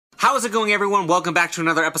How's it going, everyone? Welcome back to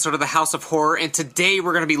another episode of the House of Horror, and today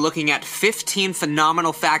we're going to be looking at 15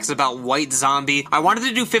 phenomenal facts about White Zombie. I wanted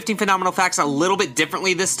to do 15 phenomenal facts a little bit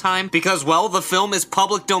differently this time because, well, the film is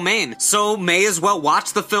public domain, so may as well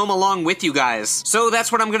watch the film along with you guys. So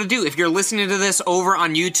that's what I'm going to do. If you're listening to this over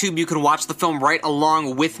on YouTube, you can watch the film right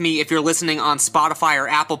along with me. If you're listening on Spotify or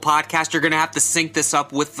Apple Podcast, you're going to have to sync this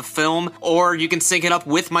up with the film, or you can sync it up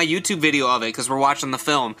with my YouTube video of it because we're watching the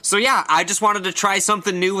film. So yeah, I just wanted to try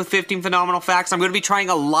something new with 15 phenomenal facts. I'm going to be trying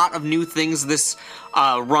a lot of new things this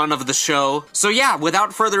run of the show. So yeah,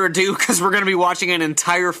 without further ado, because we're going to be watching an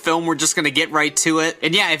entire film, we're just going to get right to it.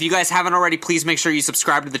 And yeah, if you guys haven't already, please make sure you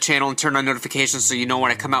subscribe to the channel and turn on notifications so you know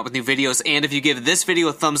when I come out with new videos. And if you give this video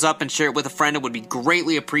a thumbs up and share it with a friend, it would be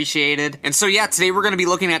greatly appreciated. And so yeah, today we're going to be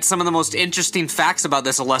looking at some of the most interesting facts about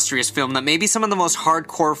this illustrious film that maybe some of the most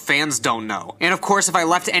hardcore fans don't know. And of course, if I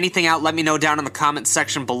left anything out, let me know down in the comments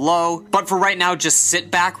section below. But for right now, just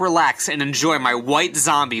sit back, relax, and enjoy my White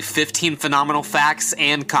Zombie 15 phenomenal facts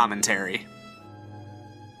and commentary.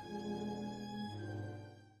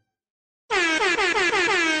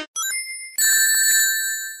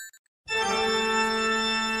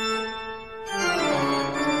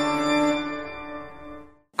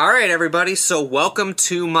 Alright everybody, so welcome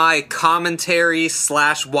to my commentary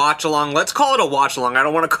slash watch along. Let's call it a watch along. I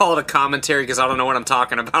don't want to call it a commentary because I don't know what I'm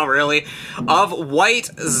talking about really. Of White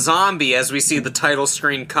Zombie, as we see the title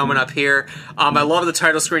screen coming up here. I love the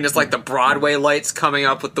title screen. It's like the Broadway lights coming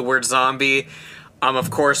up with the word zombie. Of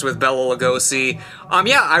course, with Bela Lugosi.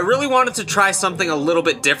 Yeah, I really wanted to try something a little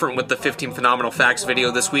bit different with the 15 Phenomenal Facts video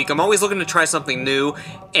this week. I'm always looking to try something new,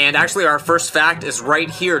 and actually our first fact is right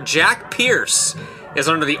here. Jack Pierce is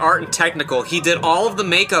under the art and technical. He did all of the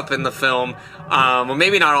makeup in the film. Well,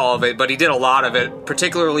 maybe not all of it, but he did a lot of it,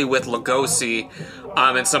 particularly with Lugosi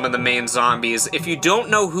and some of the main zombies. If you don't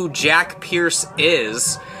know who Jack Pierce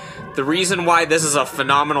is, the reason why this is a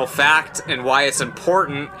phenomenal fact and why it's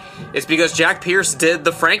important is because Jack Pierce did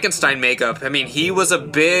the Frankenstein makeup. I mean, he was a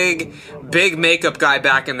big makeup guy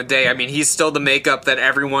back in the day. I mean, he's still the makeup that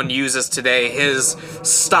everyone uses today. His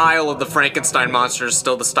style of the Frankenstein monster is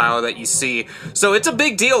still the style that you see. So it's a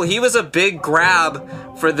big deal. He was a big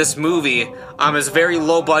grab for this movie. It's very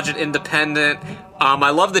low budget, independent.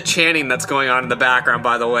 I love the chanting that's going on in the background,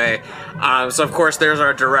 by the way. So, of course, there's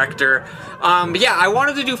our director. But yeah, I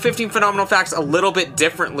wanted to do 15 Phenomenal Facts a little bit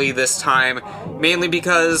differently this time, mainly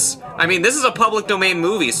because, I mean, this is a public domain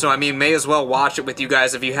movie, so, I mean, may as well watch it with you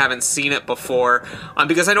guys if you haven't seen it before.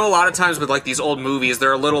 Because I know a lot of times with, like, these old movies,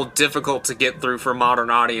 they're a little difficult to get through for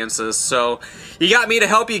modern audiences, so you got me to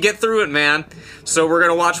help you get through it, man. So we're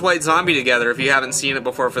gonna watch White Zombie together if you haven't seen it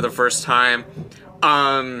before for the first time.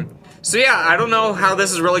 So yeah, I don't know how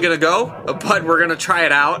this is really gonna go, but we're gonna try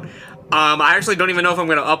it out. I actually don't even know if I'm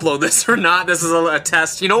gonna upload this or not. This is a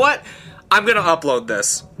test. You know what? I'm gonna upload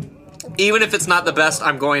this. Even if it's not the best,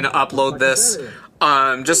 I'm going to upload this.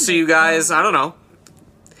 Just so you guys, I don't know.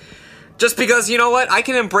 Just because, you know what? I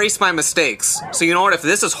can embrace my mistakes. So you know what? If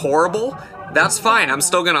this is horrible, that's fine. I'm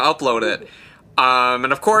still gonna upload it.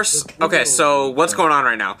 And of course, okay, so what's going on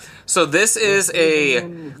right now? So this is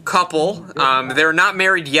a couple. They're not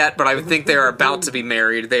married yet, but I think they are about to be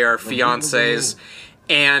married. They are fiancés,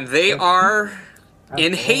 and they are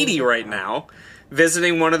in Haiti right now,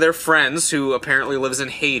 visiting one of their friends who apparently lives in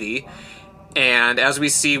Haiti. And as we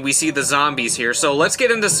see the zombies here. So let's get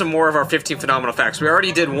into some more of our 15 Phenomenal Facts. We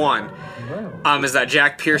already did one. Is that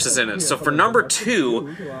Jack Pierce is in it. So for number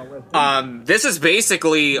 2, this is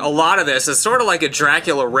basically, a lot of this is sort of like a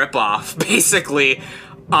Dracula ripoff, basically,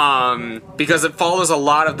 because it follows a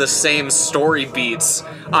lot of the same story beats,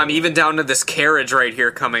 even down to this carriage right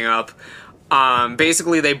here coming up.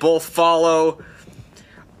 Basically, they both follow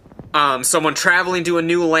someone traveling to a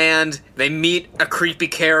new land. They meet a creepy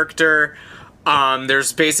character.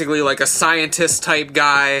 There's basically like a scientist type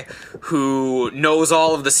guy who knows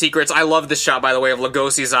all of the secrets. I love this shot, by the way, of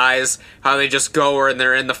Lugosi's eyes, how they just go and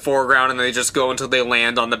they're in the foreground and they just go until they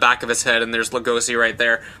land on the back of his head and there's Lugosi right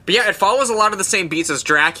there. But yeah, it follows a lot of the same beats as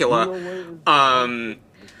Dracula.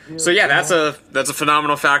 So yeah, that's a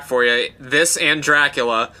phenomenal fact for you. This and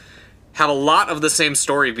Dracula have a lot of the same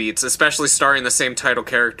story beats, especially starring the same title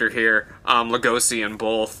character here, Lugosi in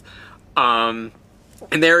both.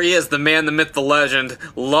 And there he is, the man, the myth, the legend.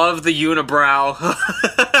 Love the unibrow.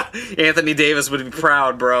 Anthony Davis would be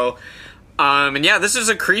proud, bro. And yeah, this is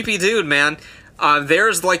a creepy dude, man.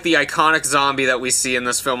 There's like the iconic zombie that we see in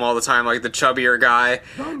this film all the time, like the chubbier guy.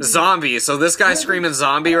 Zombie. So this guy screaming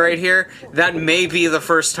zombie right here, that may be the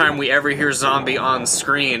first time we ever hear zombie on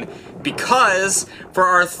screen. Because for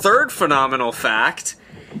our third phenomenal fact,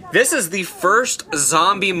 this is the first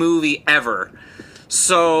zombie movie ever.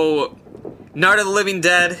 So, Night of the Living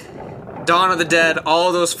Dead, Dawn of the Dead, all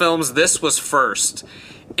of those films, this was first.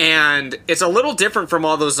 And it's a little different from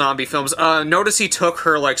all those zombie films. Notice he took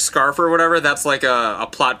her, like, scarf or whatever. That's, like, a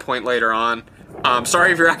plot point later on.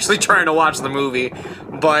 Sorry if you're actually trying to watch the movie.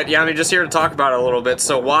 But, yeah, I'm just here to talk about it a little bit.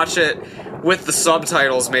 So watch it with the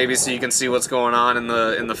subtitles, maybe, so you can see what's going on in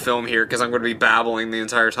the film here, because I'm going to be babbling the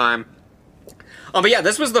entire time. But yeah,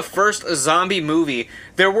 this was the first zombie movie.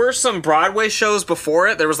 There were some Broadway shows before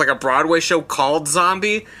it. There was, like, a Broadway show called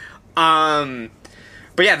Zombie.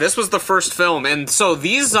 But yeah, this was the first film, and so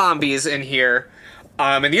these zombies in here,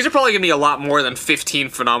 and these are probably going to be a lot more than 15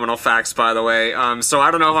 phenomenal facts, by the way, so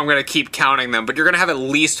I don't know if I'm going to keep counting them, but you're going to have at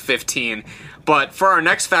least 15. But for our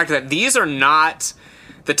next fact, that these are not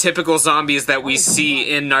the typical zombies that we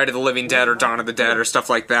see in Night of the Living Dead or Dawn of the Dead or stuff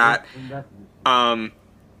like that.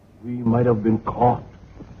 We might have been caught.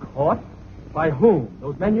 Caught? By whom?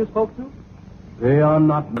 Those men you spoke to? They are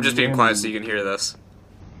not. I'm just being quiet so you can hear this.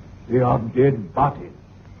 They are dead bodies.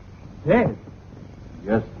 Dead?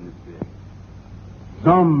 Yes, mister.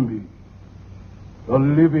 Zombies. The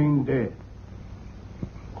living dead.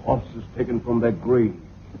 Corpses taken from their graves.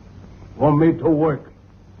 Or made to work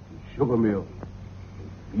in sugar mills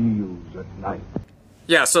and fields at night.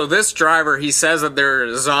 Yeah, so this driver, he says that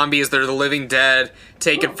they're zombies, they're the living dead,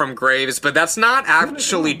 taken from graves, but that's not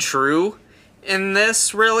actually true in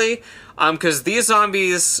this, really, because these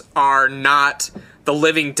zombies are not the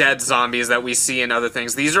living dead zombies that we see in other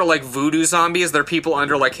things. These are like voodoo zombies, they're people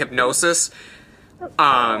under, like, hypnosis.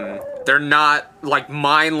 They're not, like,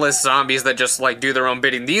 mindless zombies that just, like, do their own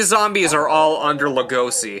bidding. These zombies are all under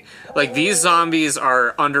Lugosi. Like, these zombies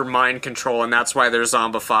are under mind control, and that's why they're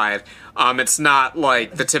zombified. It's not,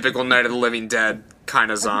 like, the typical Night of the Living Dead kind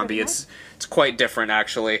of zombie. It's quite different,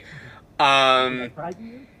 actually. And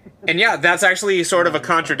yeah, that's actually sort of a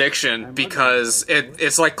contradiction, because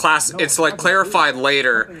it's like clarified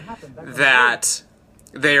later that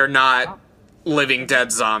they are not living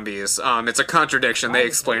dead zombies. It's a contradiction. They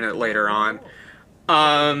explain it later on.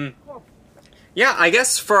 Yeah, I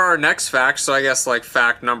guess for our next fact, so I guess like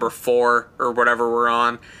fact number 4 or whatever we're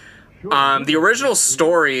on, the original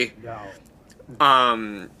story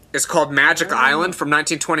is called Magic Island from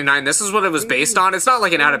 1929. This is what it was based on. It's not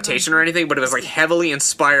like an adaptation or anything, but it was like heavily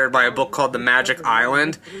inspired by a book called The Magic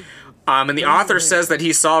Island. And the author says that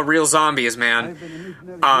he saw real zombies,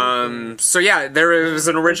 man. So yeah, there is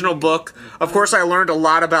an original book. Of course, I learned a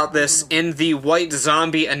lot about this in the White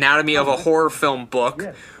Zombie Anatomy of a Horror Film book,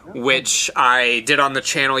 which I did on the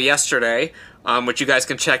channel yesterday, which you guys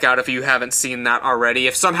can check out if you haven't seen that already.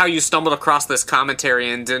 If somehow you stumbled across this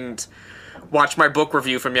commentary and didn't watch my book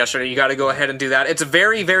review from yesterday, you got to go ahead and do that. It's a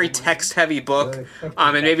very, very text-heavy book,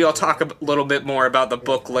 and maybe I'll talk a little bit more about the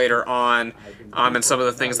book later on, and some of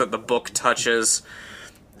the things that the book touches.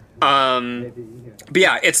 But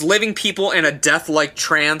yeah, it's living people in a death-like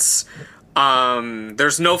trance.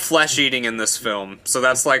 There's no flesh-eating in this film, so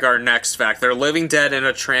that's like our next fact. They're living dead in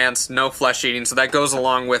a trance, no flesh-eating, so that goes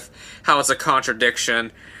along with how it's a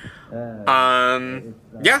contradiction.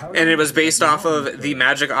 Yeah, and it was based off of The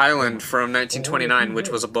Magic Island from 1929, which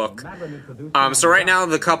was a book. So right now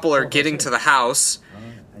the couple are getting to the house.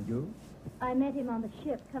 I met him on the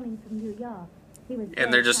ship coming from New York.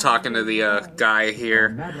 And they're just talking to the guy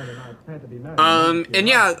here. And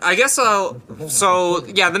yeah, I guess so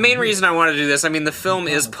yeah, the main reason I wanted to do this, I mean, the film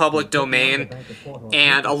is public domain,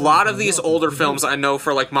 and a lot of these older films, I know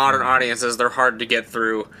for like modern audiences, they're hard to get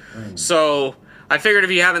through. So I figured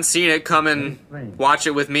if you haven't seen it, come and watch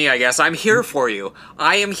it with me, I guess. I'm here for you.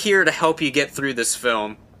 I am here to help you get through this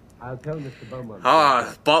film. I'll tell Mr. Beaumont.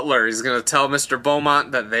 Butler, he's going to tell Mr.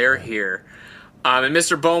 Beaumont that they're here. And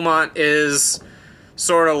Mr. Beaumont is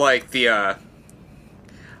sort of like the, I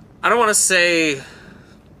don't want to say,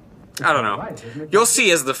 I don't know. You'll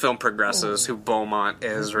see as the film progresses who Beaumont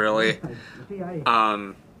is, really.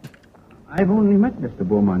 I've only met Mr.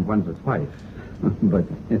 Beaumont once or twice,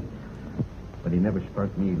 but he never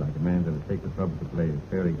struck me like a man that would take the trouble to play a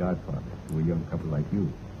fairy godfather to a young couple like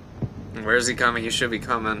you. Where's he coming? He should be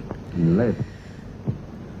coming. Unless...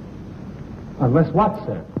 Unless what,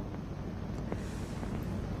 sir?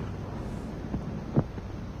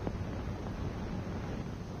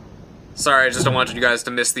 Sorry, I just don't want you guys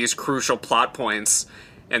to miss these crucial plot points.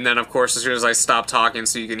 And then, of course, as soon as I stop talking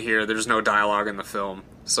so you can hear, there's no dialogue in the film.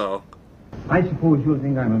 So, I suppose you'll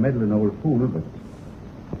think I'm a meddling old fool, but...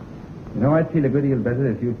 You know, I'd feel a good deal better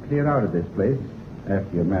if you'd clear out of this place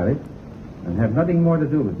after you're married and have nothing more to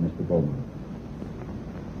do with Mr. Beaumont.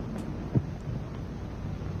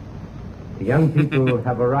 The young people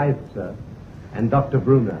have arrived, sir, and Dr.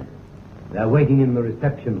 Brunner. They're waiting in the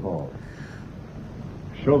reception hall.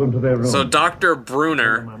 Show them to their room. So Dr.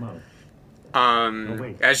 Bruner,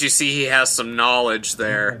 as you see, he has some knowledge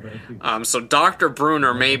there. So Dr.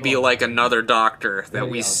 Bruner may be like another doctor that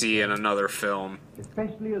we see in another film.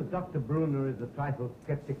 Especially as Dr. Bruner is a trifle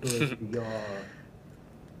skeptical as to your...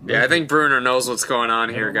 Yeah, I think Bruner knows what's going on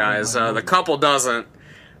here, guys. The couple doesn't,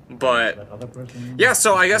 but... Yeah,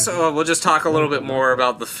 so I guess we'll just talk a little bit more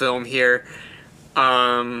about the film here.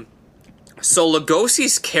 So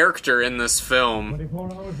Lugosi's character in this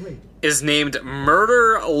film is named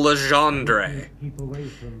Murder Legendre.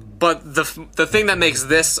 But the thing that makes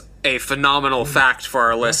this a phenomenal fact for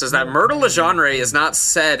our list is that Murder Legendre is not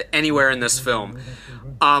said anywhere in this film.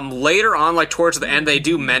 Later on, like towards the end, they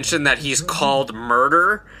do mention that he's called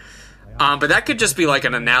Murder. But that could just be like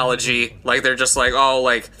an analogy. Like they're just like, oh,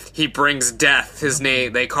 like he brings death. His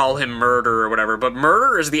name, they call him Murder or whatever. But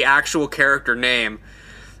Murder is the actual character name.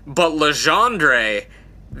 But Legendre,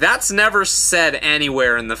 that's never said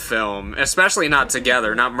anywhere in the film, especially not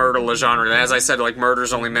together, not Murder Legendre. As I said, like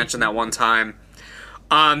Murder's only mentioned that one time.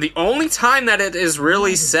 The only time that it is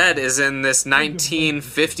really said is in this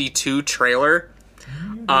 1952 trailer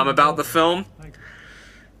about the film.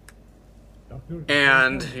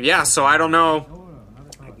 And yeah, so I don't know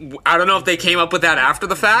if they came up with that after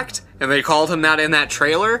the fact and they called him that in that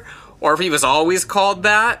trailer, or if he was always called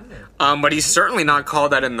that. But he's certainly not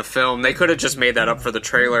called that in the film. They could have just made that up for the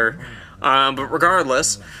trailer. But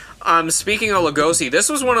regardless, speaking of Lugosi, this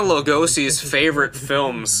was one of Lugosi's favorite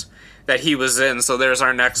films that he was in, so there's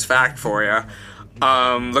our next fact for you.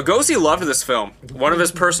 Lugosi loved this film. One of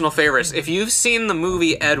his personal favorites. If you've seen the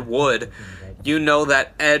movie Ed Wood, you know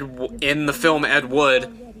that in the film Ed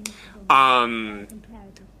Wood,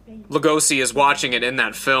 Lugosi is watching it in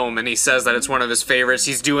that film, and he says that it's one of his favorites.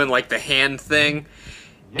 He's doing, like, the hand thing.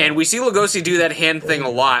 And we see Lugosi do that hand thing a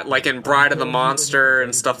lot, like in Bride of the Monster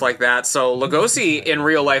and stuff like that. So Lugosi, in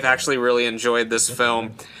real life, actually really enjoyed this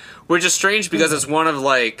film, which is strange because it's one of,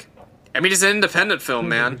 like... I mean, it's an independent film,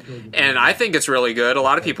 man, and I think it's really good. A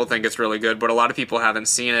lot of people think it's really good, but a lot of people haven't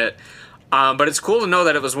seen it. But it's cool to know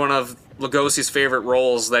that it was one of Lugosi's favorite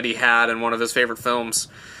roles that he had in one of his favorite films.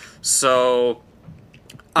 So,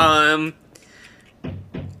 obviously,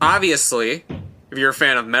 if you're a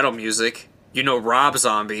fan of metal music, you know Rob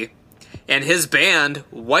Zombie. And his band,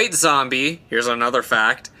 White Zombie, here's another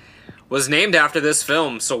fact, was named after this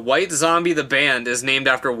film. So White Zombie, the band, is named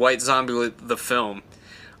after White Zombie, the film.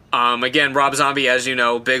 Again, Rob Zombie, as you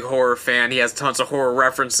know, big horror fan. He has tons of horror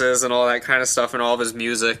references and all that kind of stuff in all of his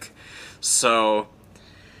music. So,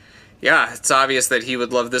 yeah, it's obvious that he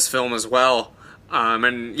would love this film as well.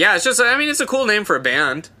 And yeah, it's just, I mean, it's a cool name for a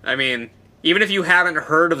band. I mean, even if you haven't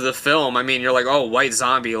heard of the film, I mean, you're like, oh, White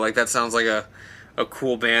Zombie, like, that sounds like a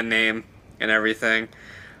cool band name and everything.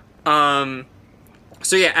 So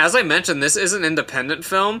yeah, as I mentioned, this is an independent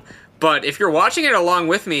film, but if you're watching it along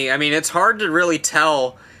with me, I mean, it's hard to really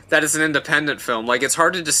tell that it's an independent film. Like, it's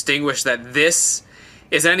hard to distinguish that this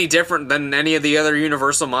is any different than any of the other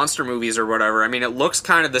Universal monster movies or whatever. I mean, it looks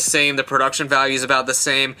kind of the same, the production value is about the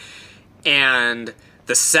same, and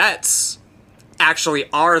the sets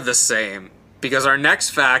actually are the same. Because our next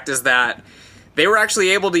fact is that they were actually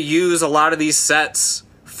able to use a lot of these sets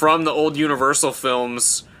from the old Universal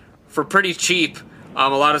films for pretty cheap. A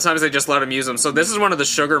lot of times they just let them use them. So this is one of the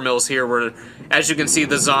sugar mills here where, as you can see,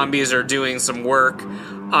 the zombies are doing some work.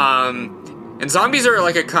 And zombies are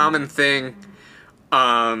like a common thing.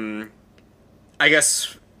 I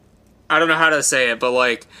guess, I don't know how to say it, but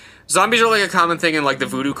like, zombies are like a common thing in like the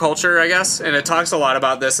voodoo culture, I guess. And it talks a lot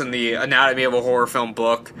about this in the Anatomy of a Horror Film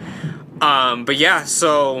book. But yeah,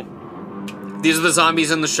 so these are the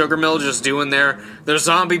zombies in the sugar mill just doing their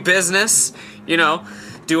zombie business, you know,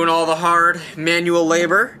 doing all the hard manual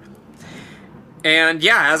labor. And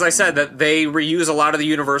yeah, as I said, that they reuse a lot of the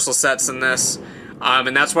Universal sets in this.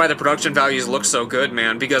 And that's why the production values look so good,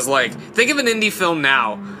 man. Because, like, think of an indie film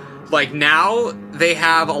now. Like, now they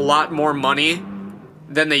have a lot more money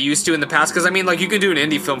than they used to in the past. Because, I mean, like, you could do an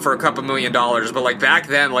indie film for a couple $1 million. But, like, back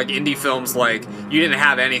then, like, indie films, like, you didn't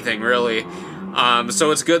have anything, really.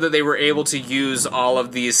 So it's good that they were able to use all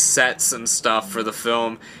of these sets and stuff for the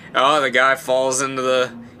film. Oh, the guy falls into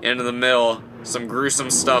the mill. Some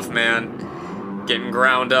gruesome stuff, man. Getting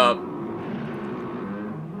ground up.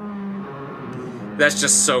 That's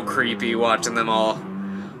just so creepy watching them all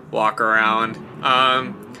walk around.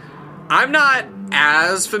 I'm not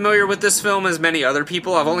as familiar with this film as many other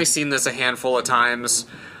people. I've only seen this a handful of times.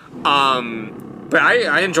 But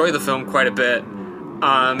I enjoy the film quite a bit.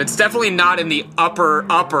 It's definitely not in the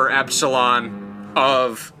upper echelon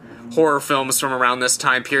of horror films from around this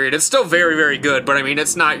time period. It's still very, very good, but I mean,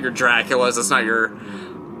 it's not your Draculas, it's not your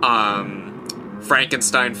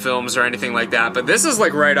Frankenstein films or anything like that, but this is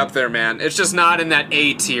like right up there, man. It's just not in that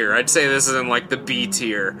A tier. I'd say this is in like the B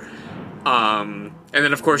tier. And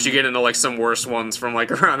then of course you get into like some worse ones from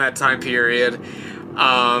like around that time period.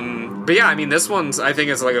 But yeah, I mean, this one's, I think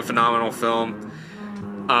it's like a phenomenal film.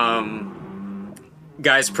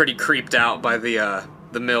 Guy's pretty creeped out by the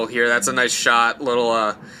mill here. That's a nice shot,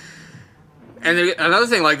 little, and another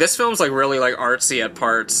thing, like, this film's, like, really, like, artsy at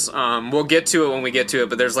parts. We'll get to it when we get to it,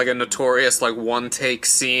 but there's, like, a notorious, like, one-take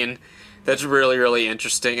scene that's really, really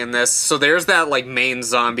interesting in this. So there's that, like, main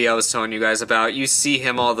zombie I was telling you guys about. You see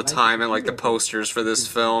him all the time in, like, the posters for this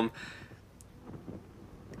film.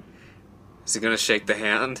 Is he gonna shake the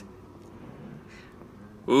hand?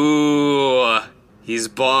 Ooh, he's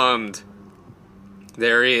bummed.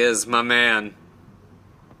 There he is, my man.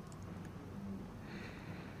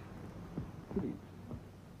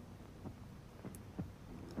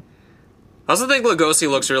 I also think Lugosi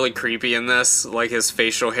looks really creepy in this, like his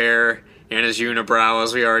facial hair and his unibrow,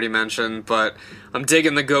 as we already mentioned, but I'm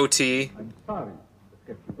digging the goatee. I'm sorry to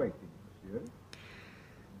kept you waiting, monsieur.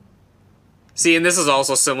 See, and this is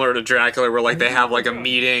also similar to Dracula, where like they have like a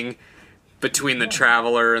meeting between the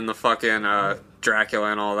Traveler and the fucking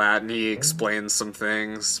Dracula and all that, and he explains some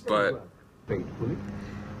things, but... Faithfully.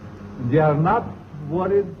 They are not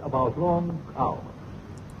worried about long hours.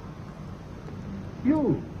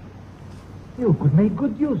 You could make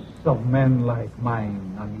good use of men like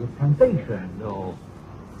mine on your plantation, though.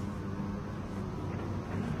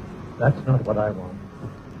 That's not what I want.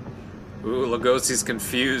 Ooh, Lugosi's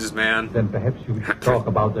confused, man. Then perhaps you should talk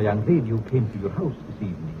about the young lady who came to your house this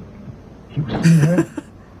evening. You seen her?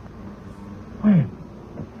 When?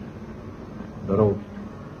 The roast,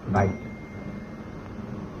 tonight.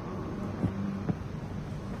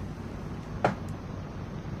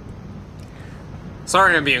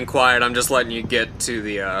 Sorry I'm being quiet, I'm just letting you get to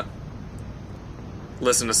the,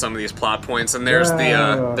 listen to some of these plot points, and there's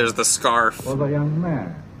there's the scarf. For the young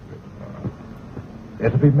man. They're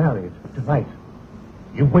to be married tonight.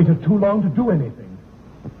 You've waited too long to do anything.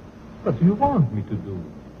 What do you want me to do?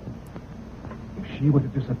 If she were to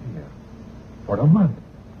disappear for a month,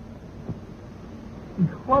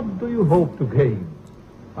 what do you hope to gain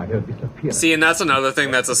by her disappearance? See, and that's another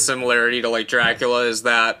thing that's a similarity to, like, Dracula, is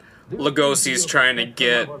that Lugosi's trying to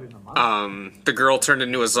get the girl turned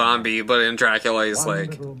into a zombie, but in Dracula he's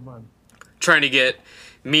like trying to get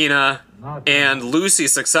Mina and Lucy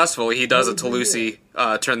successfully. He does it to Lucy,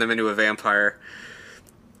 turn them into a vampire.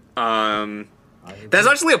 That's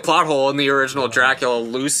actually a plot hole in the original Dracula.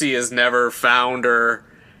 Lucy is never found or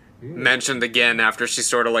mentioned again after she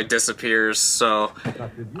sort of like disappears, so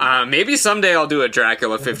maybe someday I'll do a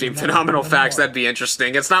Dracula 15 Phenomenal Facts. That'd be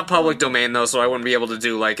interesting. It's not public domain though, so I wouldn't be able to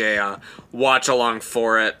do like a watch along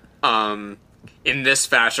for it in this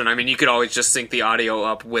fashion. I mean, you could always just sync the audio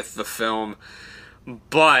up with the film,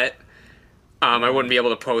 but I wouldn't be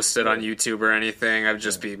able to post it on YouTube or anything. I'd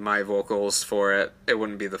just be my vocals for it. It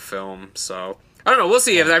wouldn't be the film, so I don't know. We'll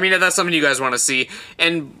see. If that's something you guys want to see.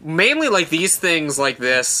 And mainly, like, these things like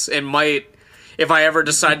this, it might... If I ever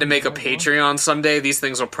decide to make a Patreon someday, these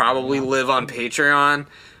things will probably live on Patreon.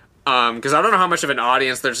 Because I don't know how much of an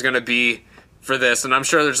audience there's going to be for this. And I'm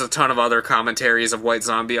sure there's a ton of other commentaries of White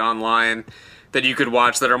Zombie online that you could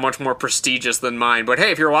watch that are much more prestigious than mine. But hey,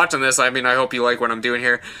 if you're watching this, I mean, I hope you like what I'm doing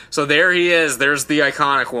here. So there he is. There's the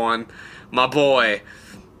iconic one. My boy.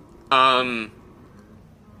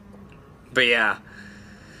 But yeah.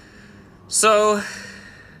 So,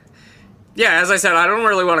 yeah, as I said, I don't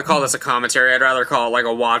really want to call this a commentary. I'd rather call it like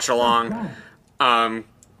a watch-along.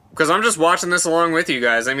 Because I'm just watching this along with you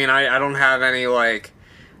guys. I mean, I don't have any, like,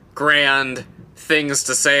 grand things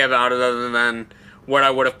to say about it other than what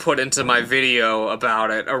I would have put into my video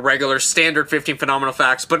about it. A regular standard 15 Phenomenal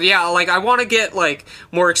Facts. But yeah, like, I want to get, like,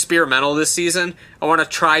 more experimental this season. I want to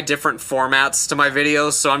try different formats to my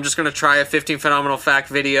videos, so I'm just going to try a 15 Phenomenal Fact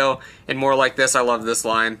video and more like this. I love this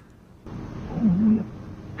line. Only a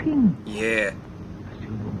pin. Yeah. A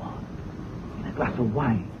silver one. In a glass of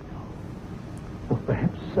wine. Or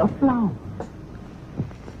perhaps a flower.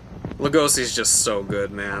 Lugosi's just so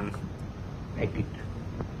good, man. Take it.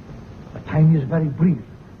 The time is very brief.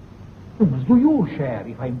 You must do your share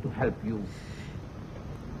if I'm to help you.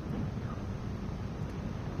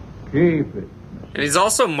 Keep it. And he's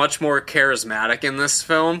also much more charismatic in this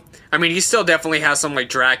film. I mean, he still definitely has some, like,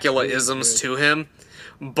 Dracula-isms to him.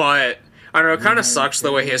 But, I don't know, it kind of sucks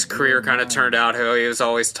the way his career kind of turned out, how he was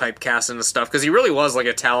always typecast into stuff. Because he really was, like,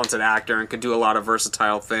 a talented actor and could do a lot of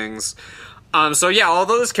versatile things. So, yeah,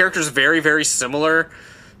 although this character is very, very similar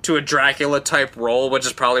to a Dracula-type role, which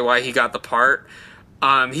is probably why he got the part,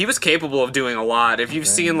 He was capable of doing a lot. If you've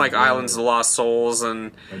seen like Islands of the Lost Souls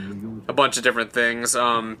and a bunch of different things,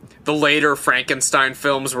 the later Frankenstein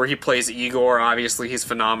films where he plays Igor, obviously he's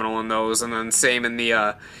phenomenal in those. And then same in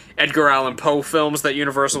the Edgar Allan Poe films that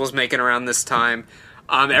Universal was making around this time.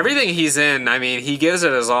 Everything he's in, I mean, he gives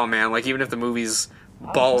it his all, man. Like, even if the movie's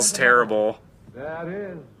balls terrible.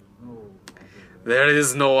 There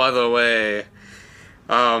is no other way.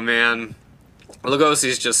 Oh, man.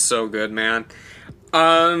 Lugosi's just so good, man.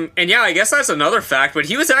 And yeah, I guess that's another fact, but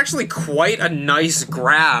he was actually quite a nice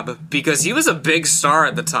grab because he was a big star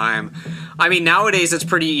at the time. I mean, nowadays it's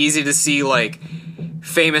pretty easy to see, like,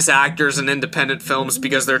 famous actors in independent films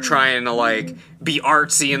because they're trying to, like, be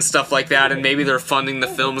artsy and stuff like that, and maybe they're funding the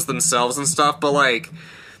films themselves and stuff, but, like,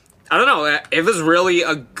 I don't know, it was really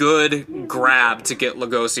a good grab to get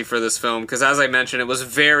Lugosi for this film, because as I mentioned, it was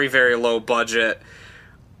very, very low budget.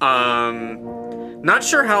 Not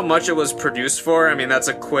sure how much it was produced for. I mean, that's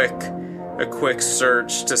a quick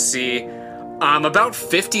search to see. About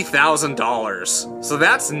 $50,000. So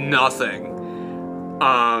that's nothing.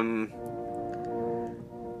 I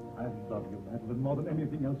love you, Madeline, more than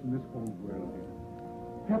anything else in this whole world.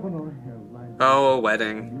 Heaven or hell lies. Oh, a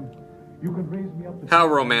wedding. You can raise me up. How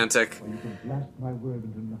romantic. Or you can blast my word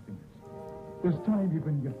into nothingness. There's time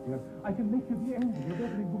even yet, dear. I can make you the envy of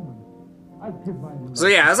every woman. I'll give my So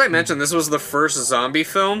yeah, as I mentioned, this was the first zombie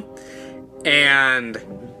film, and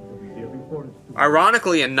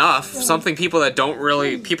ironically enough, something people don't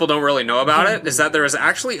really know about it is that there is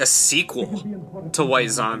actually a sequel to White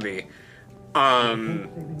Zombie.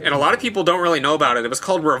 And a lot of people don't really know about it. It was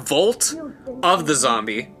called Revolt of the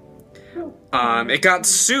Zombie. It got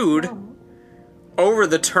sued over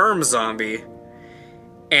the term zombie,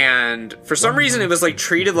 and for some reason it was like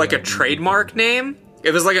treated like a trademark name.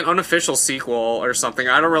 It was like an unofficial sequel or something.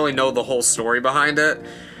 I don't really know the whole story behind it.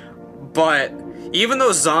 But even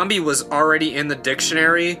though zombie was already in the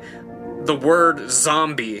dictionary, the word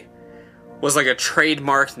zombie was like a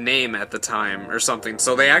trademarked name at the time or something.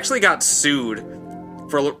 So they actually got sued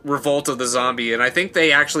for Revolt of the Zombie, and I think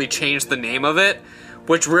they actually changed the name of it,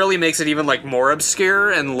 which really makes it even like more obscure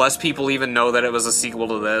and less people even know that it was a sequel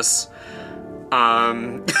to this.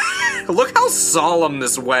 Look how solemn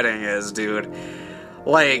this wedding is, dude.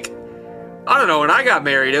 Like, I don't know, when I got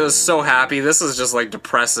married, it was so happy. This is just, like,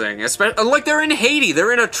 depressing. Especially, like, they're in Haiti.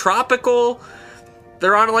 They're in a tropical...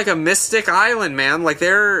 They're on, like, a mystic island, man. Like,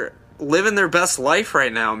 they're living their best life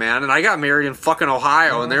right now, man. And I got married in fucking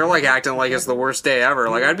Ohio, and they're, like, acting like it's the worst day ever.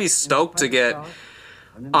 Like, I'd be stoked to get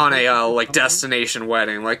on a, like, destination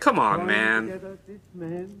wedding. Like, come on, man. This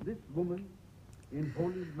man, this woman, in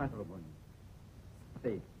holy matrimony.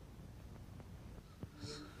 Faith.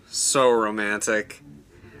 So romantic.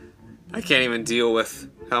 I can't even deal with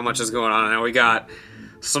how much is going on now. We got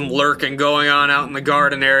some lurking going on out in the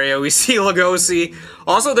garden area. We see Lugosi.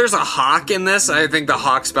 Also, there's a hawk in this. I think the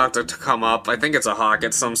hawk's about to come up. I think it's a hawk.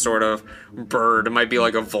 It's some sort of bird. It might be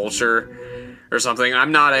like a vulture or something.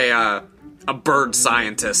 I'm not a bird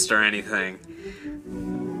scientist or anything.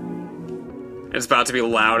 It's about to be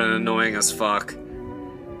loud and annoying as fuck.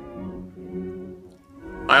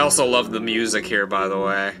 I also love the music here, by the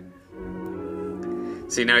way.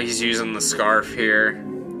 See, now he's using the scarf here.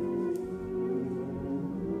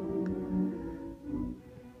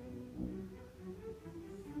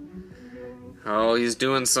 Oh, he's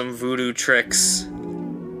doing some voodoo tricks.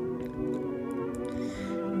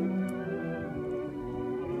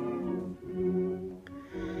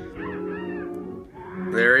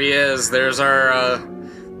 There he is. There's our,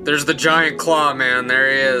 there's the giant claw man.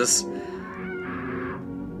 There he is.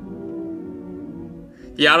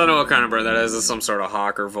 Yeah, I don't know what kind of bird that is. It's some sort of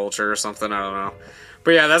hawk or vulture or something. I don't know.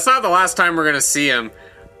 But yeah, that's not the last time we're going to see him.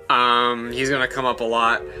 He's going to come up a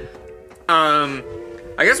lot.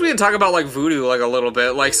 I guess we can talk about, like, voodoo, like, a little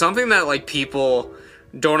bit. Like, something that, like, people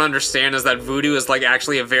don't understand is that voodoo is, like,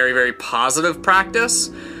 actually a very, very positive practice.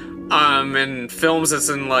 In films, it's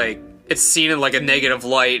in, like, it's seen in, like, a negative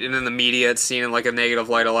light, and in the media, it's seen in, like, a negative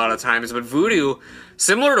light a lot of times. But voodoo,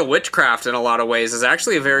 similar to witchcraft in a lot of ways, is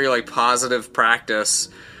actually a very, like, positive practice.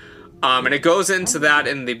 And it goes into that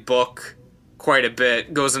in the book quite a bit.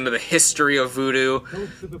 It goes into the history of voodoo.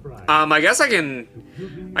 I guess I can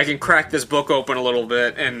crack this book open a little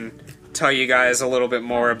bit and tell you guys a little bit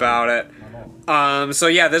more about it. So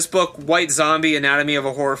yeah, this book, White Zombie, Anatomy of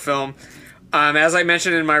a Horror Film. As I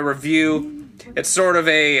mentioned in my review, it's sort of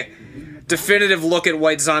a definitive look at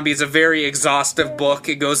White Zombie. It's a very exhaustive book.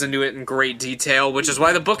 It goes into it in great detail, which is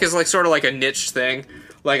why the book is like sort of like a niche thing.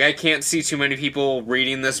 Like, I can't see too many people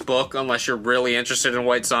reading this book unless you're really interested in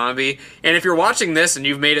White Zombie. And if you're watching this and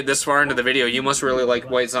you've made it this far into the video, you must really like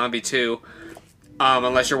White Zombie too.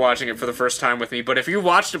 unless you're watching it for the first time with me. But if you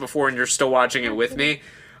watched it before and you're still watching it with me,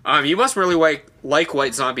 you must really like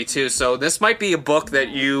White Zombie too. So this might be a book that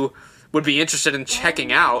you would be interested in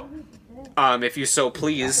checking out, if you so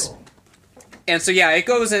please. And so yeah, it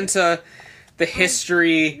goes into the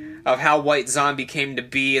history of how White Zombie came to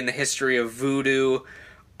be and the history of voodoo.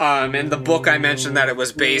 And the book I mentioned that it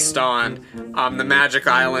was based on, the Magic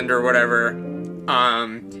Island or whatever.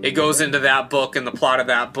 It goes into that book and the plot of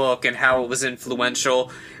that book and how it was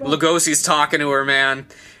influential. Lugosi's talking to her, man,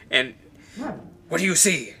 and what do you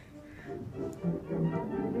see?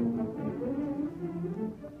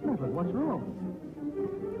 Madeline, what's wrong?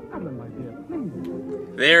 Madeline, my dear,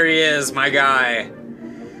 please. There he is, my guy.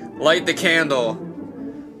 Light the candle.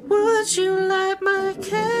 Would you light my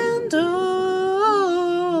candle?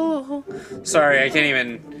 Sorry, I can't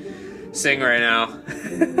even sing right now.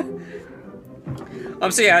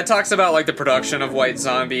 So yeah, it talks about like the production of White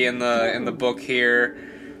Zombie in the book here.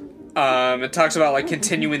 It talks about like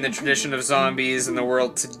continuing the tradition of zombies in the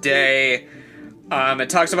world today. It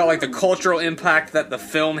talks about like the cultural impact that the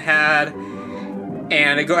film had,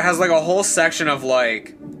 and it has like a whole section of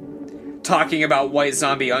like talking about White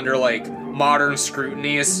Zombie under like modern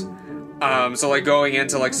scrutinies. So like going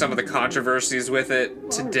into like some of the controversies with it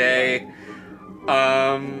today.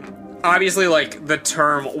 Obviously like the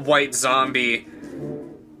term White Zombie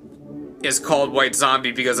is called White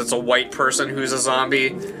Zombie because it's a white person who's a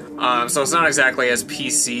zombie. So it's not exactly as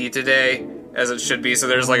PC today as it should be. So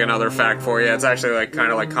there's like another fact for you. It's actually like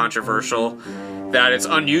kind of like controversial that it's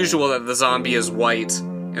unusual that the zombie is white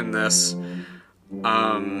in this.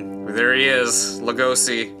 There he is,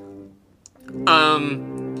 Lugosi.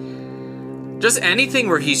 Just anything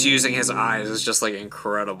where he's using his eyes is just like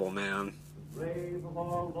incredible, man.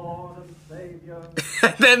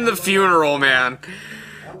 And then the funeral, man.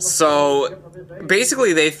 So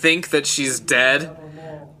basically they think that she's dead,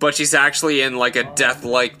 but she's actually in like a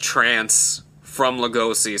death-like trance from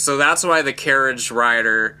Lugosi. So that's why the carriage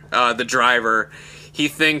rider, the driver, he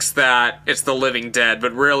thinks that it's the living dead,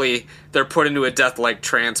 but really they're put into a death-like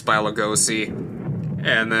trance by Lugosi,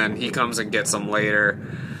 and then he comes and gets them later.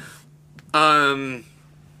 Ooh,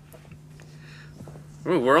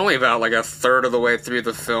 we're only about like a third of the way through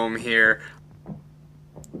the film here.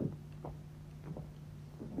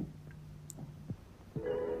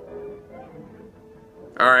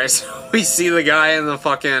 Alright, so we see the guy in the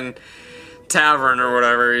fucking tavern or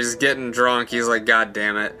whatever. He's getting drunk. He's like, God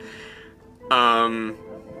damn it. And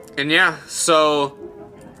yeah, so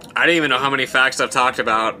I didn't even know how many facts I've talked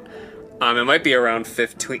about. It might be around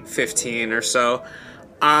 15 or so.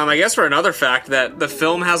 I guess for another fact that the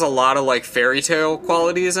film has a lot of like fairy tale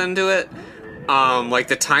qualities into it. Like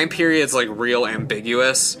the time period's like real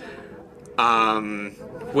ambiguous.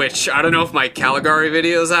 Which, I don't know if my Caligari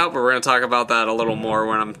video is out, but we're going to talk about that a little more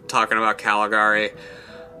when I'm talking about Caligari.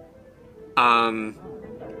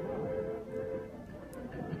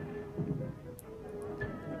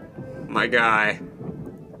 My guy.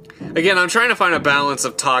 Again, I'm trying to find a balance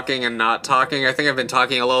of talking and not talking. I think I've been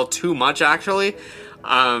talking a little too much, actually.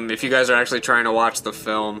 If you guys are actually trying to watch the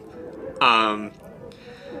film.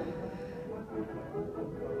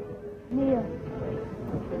 Neil.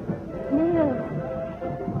 Neil.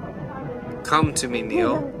 Come to me,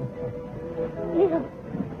 Neil. Neil.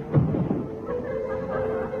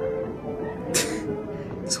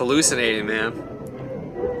 It's hallucinating, man.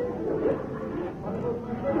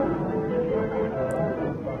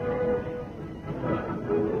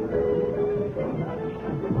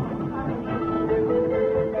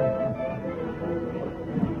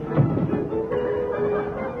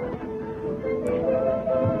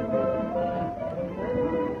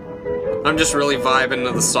 I'm just really vibing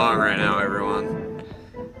to the song right now, everyone.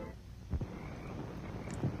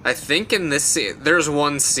 I think in this scene, there's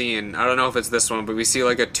one scene, I don't know if it's this one, but we see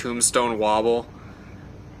like a tombstone wobble.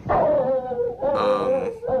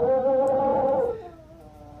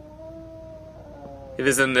 If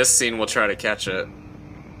it's in this scene, we'll try to catch it.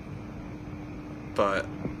 But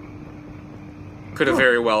could have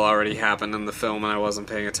very well already happened in the film and I wasn't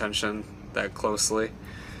paying attention that closely.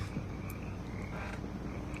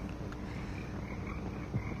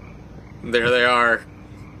 There they are.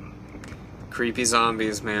 Creepy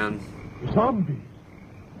zombies, man. Zombies?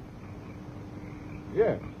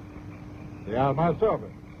 Yes. They are my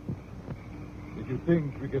servants. Did you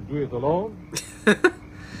think we could do it alone?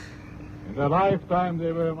 In their lifetime,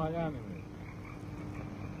 they were my enemies.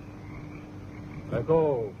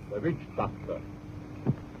 Lego, the witch doctor.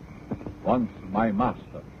 Once my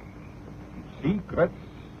master. Secrets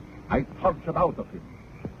I tortured out of him.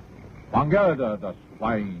 Vangelda, the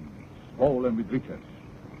swine, swollen with riches.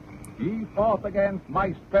 He fought against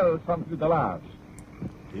my spells until the last.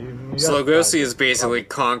 So Lugosi has basically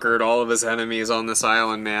conquered all of his enemies on this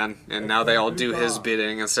island, man, and now they all do his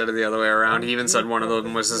bidding instead of the other way around. He even said one of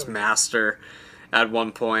them was his master at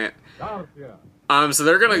one point. So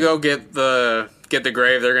they're gonna go get the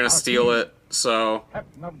grave. They're gonna steal it. So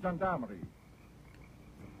Captain of Gendarmerie.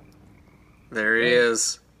 there he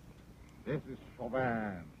is. This is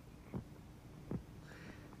Chauvin,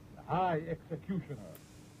 the High Executioner.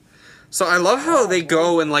 So I love how they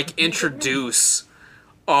go and like introduce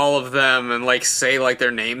all of them and like say like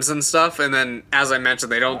their names and stuff, and then as I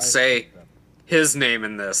mentioned, they don't say his name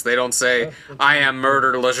in this. They don't say I am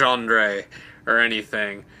Murder Legendre or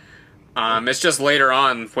anything. It's just later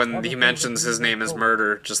on when he mentions his name is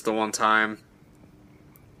Murder, just the one time.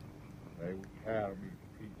 They will tear me to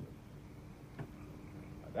pieces.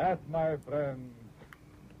 And that, my friend,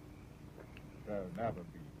 shall never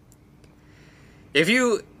be. If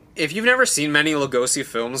you've never seen many Lugosi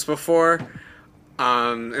films before,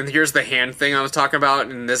 and here's the hand thing I was talking about,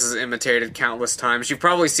 and this is imitated countless times. You've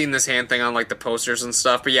probably seen this hand thing on like the posters and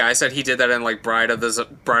stuff. But yeah, I said he did that in like Bride of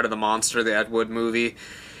the Monster, the Ed Wood movie.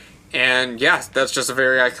 And yeah, that's just a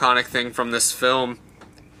very iconic thing from this film.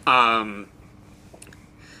 They're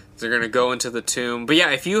gonna go into the tomb. But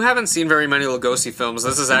yeah, if you haven't seen very many Lugosi films,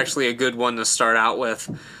 this is actually a good one to start out with.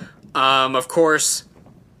 Of course,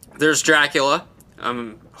 there's Dracula.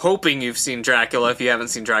 I'm hoping you've seen Dracula. If you haven't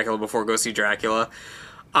seen Dracula before, go see Dracula.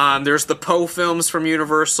 There's the Poe films from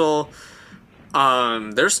Universal.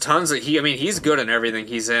 There's tons of he's good in everything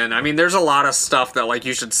he's in. I mean, there's a lot of stuff that like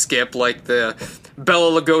you should skip, like the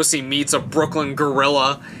Bela Lugosi meets a Brooklyn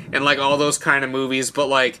gorilla and like all those kind of movies. But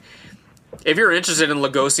like, if you're interested in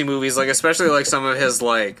Lugosi movies, like especially like some of his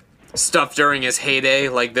like stuff during his heyday,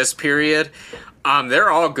 like this period,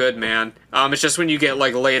 they're all good, man. It's just when you get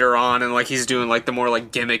like later on and like he's doing like the more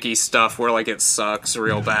like gimmicky stuff where like it sucks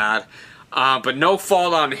real bad. But no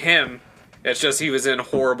fault on him. It's just he was in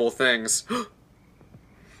horrible things.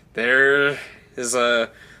 There is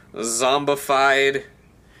a zombified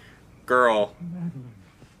girl.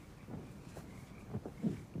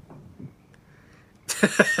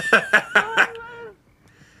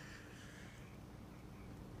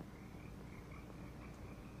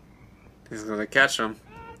 He's gonna catch him.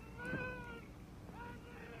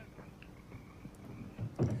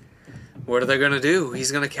 What are they gonna do?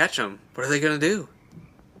 He's gonna catch him. What are they gonna do?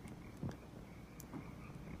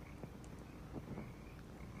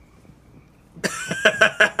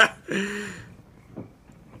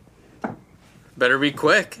 Better be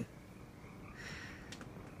quick.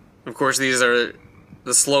 Of course, these are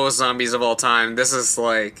the slowest zombies of all time. This is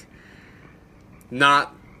like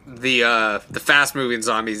not the fast moving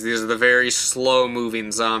zombies. These are the very slow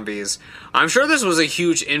moving zombies. I'm sure this was a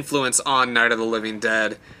huge influence on Night of the Living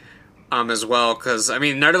Dead as well, because I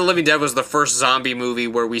mean Night of the Living Dead was the first zombie movie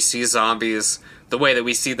where we see zombies the way that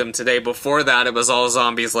we see them today. Before that, it was all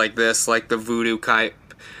zombies like this, like the voodoo type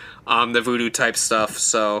stuff.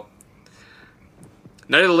 So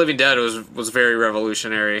Night of the Living Dead was very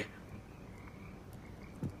revolutionary.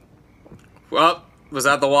 Well, was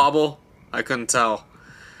that the wobble? I couldn't tell.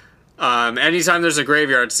 Anytime there's a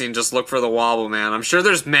graveyard scene, just look for the wobble, man. I'm sure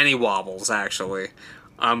there's many wobbles, actually.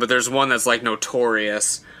 But there's one that's, like,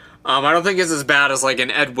 notorious. I don't think it's as bad as, like,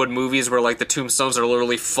 in Ed Wood movies where, like, the tombstones are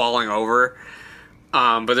literally falling over.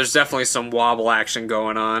 But there's definitely some wobble action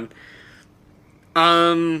going on.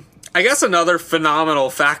 I guess another phenomenal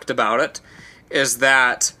fact about it is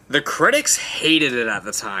that the critics hated it at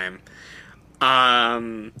the time.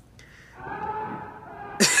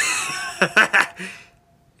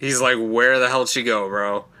 He's like, where the hell did she go,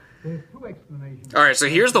 bro? Alright, so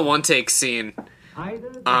here's the one-take scene.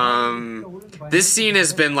 This scene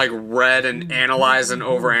has been, like, read and analyzed and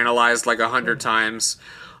overanalyzed, like, 100 times.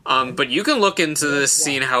 But you can look into this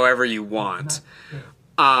scene however you want.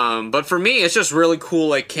 But for me, it's just really cool,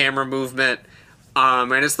 like, camera movement.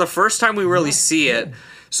 And it's the first time we really see it.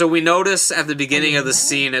 So we notice at the beginning of the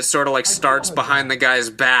scene, it sort of like starts behind the guy's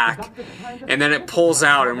back, and then it pulls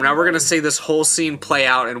out. And now we're going to see this whole scene play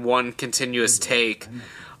out in one continuous take.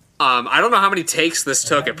 I don't know how many takes this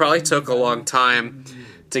took. It probably took a long time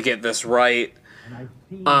to get this right.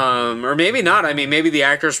 Or maybe not. I mean, maybe the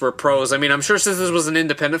actors were pros. I mean, I'm sure since this was an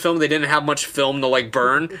independent film, they didn't have much film to like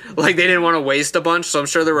burn. Like, they didn't want to waste a bunch, so I'm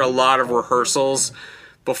sure there were a lot of rehearsals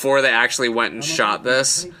before they actually went and shot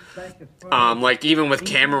this. Like, even with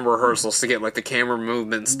camera rehearsals to get, like, the camera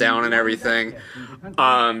movements down and everything.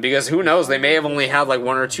 Because who knows, they may have only had, like,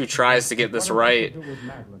 1 or 2 tries to get this right.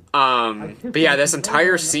 But yeah, this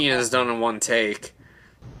entire scene is done in one take.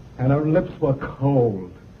 And her lips were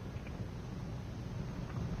cold.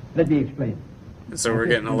 Let me explain. So we're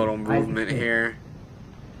getting a little movement here.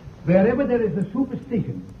 Wherever there is a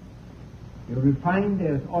superstition, you will find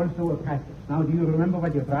there is also a practice. Now, do you remember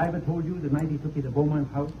what your driver told you the night he took you to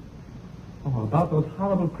Beaumont's house? Oh, about those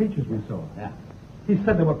horrible creatures we saw. Yeah. He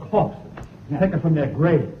said they were corpses, taken from their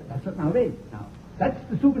grave. That's what, now wait. Now, that's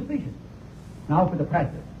the superstition. Now for the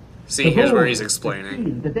practice. See, here's where he's explaining.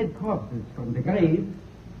 Steal the dead corpses from the grave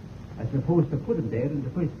as opposed to put them there in the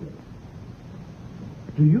first place.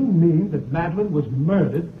 Do you mean that Madeline was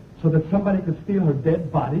murdered so that somebody could steal her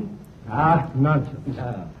dead body? Ah, nonsense.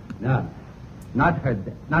 No. Not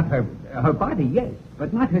her body, yes,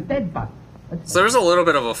 but not her dead body. So there's a little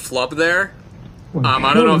bit of a flub there.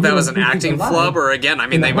 I don't know if that was an acting flub or, again, I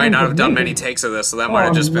mean, they might not have done many takes of this, so that might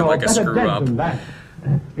have just been like a screw up.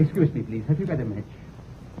 Excuse me, please. Have you got a match?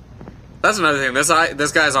 That's another thing.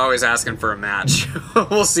 This guy's always asking for a match.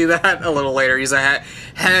 We'll see that a little later. He's a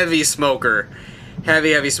heavy smoker.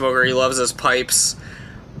 Heavy smoker. He loves his pipes.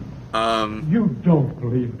 You don't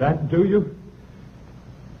believe that, do you?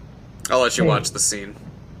 I'll let you watch the scene.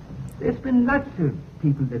 There's been lots of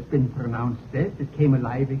people that's been pronounced dead that came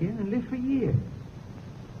alive again and lived for years.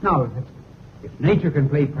 Now, if nature can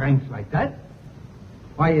play pranks like that,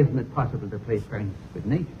 why isn't it possible to play pranks with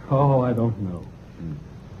nature? Oh, I don't know.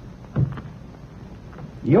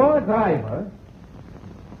 Your driver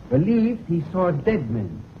believed he saw dead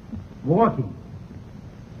men walking.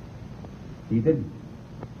 He didn't.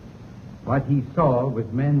 What he saw was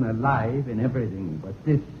men alive and everything but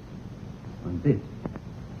this and this.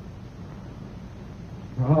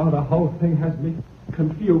 Oh, the whole thing has me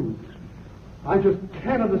confused. I just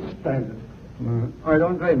can't understand it. I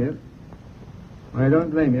don't blame you. I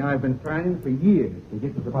don't blame you. I've been trying for years to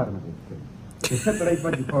get to the bottom of this thing. To separate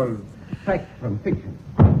what you call fact from fiction.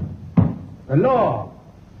 The law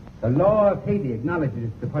of Haiti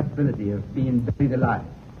acknowledges the possibility of being buried alive.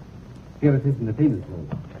 Here it is in the penal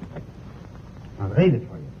code. I'll read it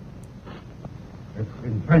for you. It's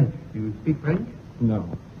in French. Do you speak French? No.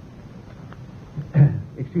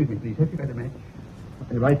 Excuse me, please. Have you got a match?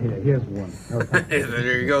 Right here. Here's one. No, thank you.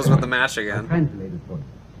 There he goes with the match I'll again. translate it for you.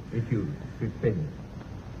 If you favor.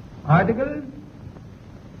 Article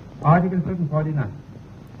 749.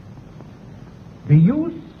 The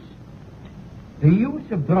use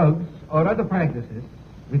of drugs or other practices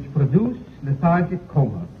which produce lethargic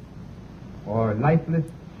coma or lifeless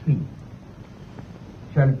sleep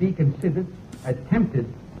shall be considered attempted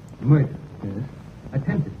murder. Yes.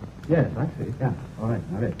 Attempted. Yes, I see. Yeah, all right,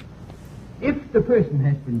 all right. If the person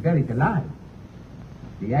has been buried alive,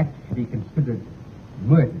 the act should be considered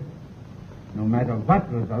murder, no matter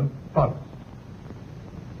what result follows.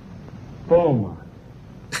 Beaumont.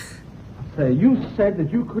 Say, you said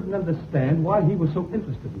that you couldn't understand why he was so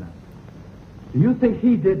interested in us. Do you think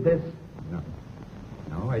he did this?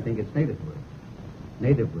 No, I think it's native work.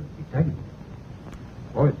 Native work, exactly.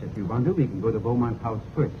 Of course, if you want to, we can go to Beaumont's house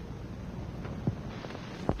first.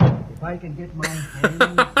 If I can get my hands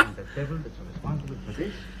on the devil that's responsible for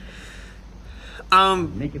this,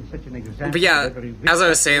 make him such an example. But yeah, as I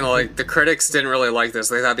was saying, like, the critics didn't really like this.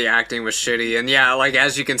 They thought the acting was shitty. And yeah, like,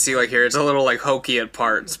 as you can see, like, here, it's a little, like, hokey at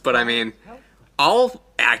parts. But, I mean, all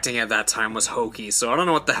acting at that time was hokey, so I don't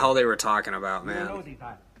know what the hell they were talking about, man.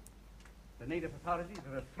 The native authorities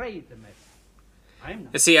are afraid to mess. I'm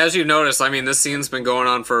not. And see, as you noticed, I mean, this scene's been going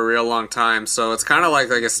on for a real long time, so it's kind of like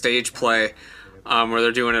a stage play where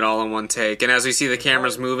they're doing it all in one take. And as we see the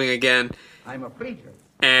camera's moving again, I'm a preacher.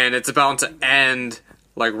 and it's about to end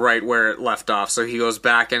like right where it left off. So he goes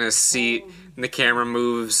back in his seat, and the camera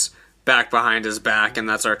moves back behind his back, and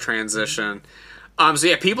that's our transition. So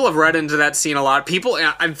yeah, people have read into that scene a lot. People,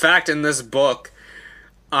 in fact, in this book,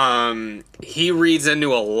 he reads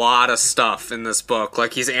into a lot of stuff in this book.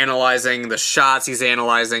 Like, he's analyzing the shots, he's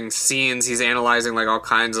analyzing scenes, he's analyzing like all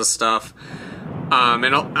kinds of stuff. And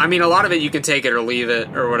I mean, a lot of it you can take it or leave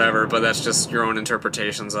it or whatever, but that's just your own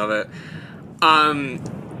interpretations of it.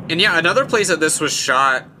 And yeah, another place that this was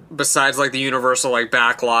shot, besides like the Universal like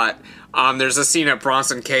backlot, there's a scene at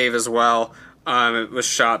Bronson Cave as well. It was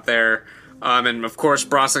shot there. And of course,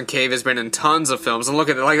 Bronson Cave has been in tons of films. And look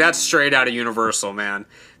at it, like, that's straight out of Universal, man.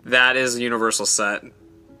 That is a Universal set.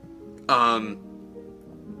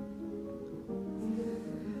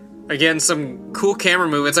 Again, some cool camera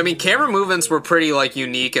movements. I mean, camera movements were pretty, like,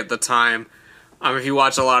 unique at the time. If you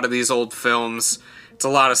watch a lot of these old films, it's a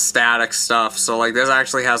lot of static stuff. So, like, this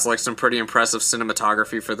actually has, like, some pretty impressive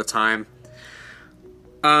cinematography for the time.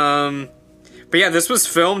 But yeah, this was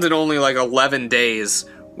filmed in only, like, 11 days,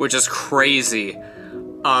 which is crazy.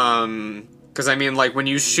 Because, I mean, like, when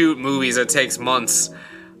you shoot movies, it takes months.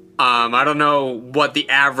 I don't know what the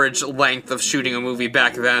average length of shooting a movie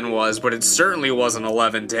back then was, but it certainly wasn't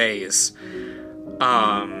 11 days.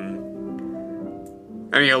 I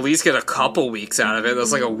mean, at least get a couple weeks out of it.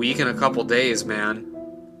 That's like a week and a couple days, man.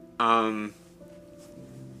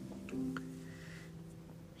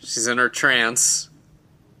 She's in her trance.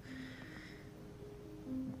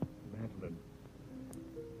 Madeline.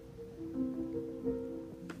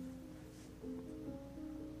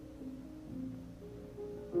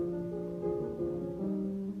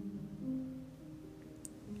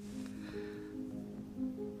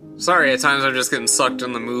 Sorry, at times I'm just getting sucked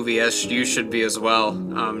in the movie, as you should be as well.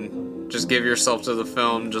 Just give yourself to the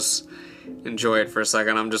film, just enjoy it for a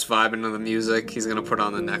second. I'm just vibing to the music. He's gonna put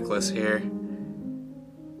on the necklace here.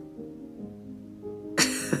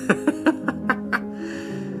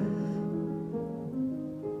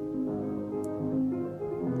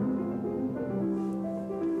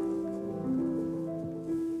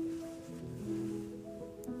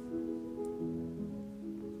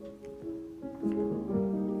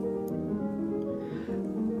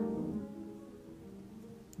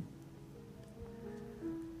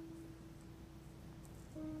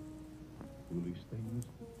 Foolish things.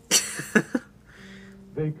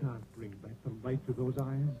 They can't bring back the light to those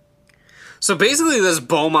eyes. So basically this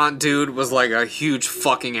Beaumont dude was like a huge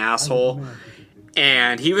fucking asshole,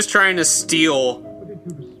 and he was trying to steal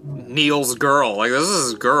Neil's girl. Like, this is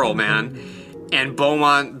his girl, man. And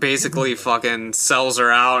Beaumont basically fucking sells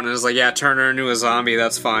her out and is like, yeah, turn her into a zombie,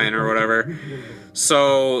 that's fine, or whatever.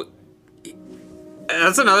 So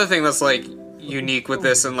that's another thing that's like unique with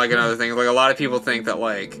this, and like another thing, like a lot of people think that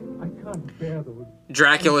like I can't bear those.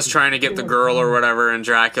 Dracula's trying to get the girl or whatever in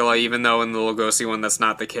Dracula, even though in the Lugosi one that's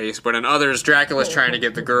not the case. But in others, Dracula's trying to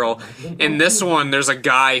get the girl. In this one, there's a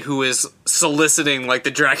guy who is soliciting like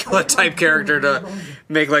the Dracula type character to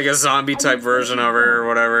make like a zombie type version of her or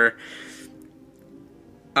whatever.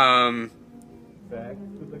 Back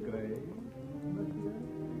to the grave,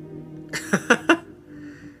 monsieur?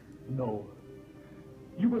 No.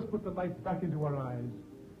 You must put the light back into her eyes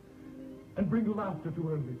and bring laughter to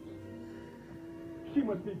her lips. She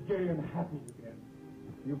must be gay and happy again.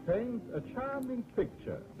 You paint a charming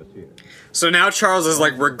picture, monsieur. So now Charles is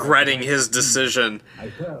like regretting his decision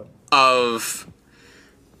of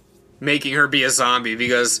making her be a zombie,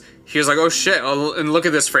 because he was like, oh shit, and look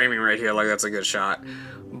at this framing right here, like that's a good shot.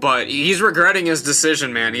 But he's regretting his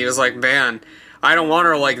decision, man. He was like, man, I don't want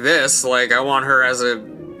her like this. Like, I want her as a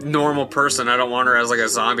normal person. I don't want her as like a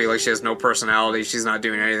zombie. Like, she has no personality. She's not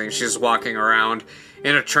doing anything. She's just walking around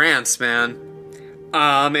in a trance, man.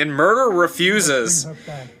 And Murder refuses.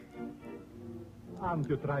 I'm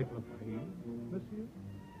to trifle free, monsieur.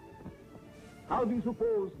 How do you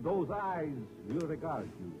suppose those eyes will regard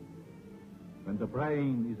you when the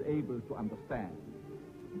brain is able to understand?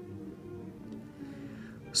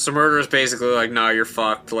 So Murder's basically like, nah, you're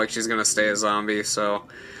fucked. Like, she's gonna stay a zombie, so...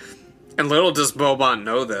 And little does Beaumont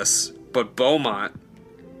know this, but Beaumont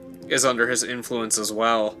is under his influence as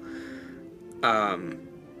well.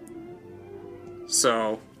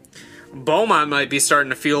 So Beaumont might be starting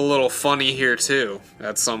to feel a little funny here too,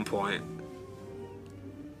 at some point.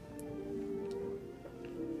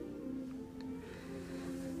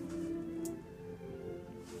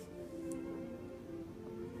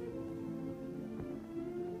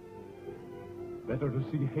 Better to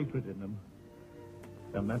see hatred in them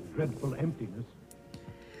than that dreadful emptiness.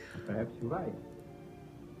 Perhaps you're right.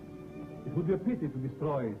 It would be a pity to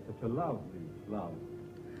destroy such a lovely love.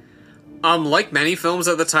 Like many films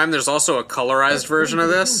at the time, there's also a colorized version of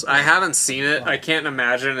this. I haven't seen it. I can't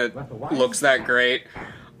imagine it looks that great.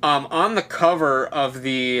 On the cover of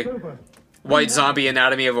the White Zombie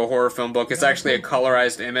Anatomy of a Horror Film book, it's actually a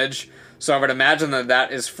colorized image. So I would imagine that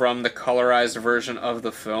that is from the colorized version of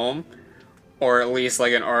the film. Or at least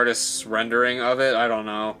like an artist's rendering of it. I don't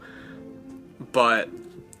know. But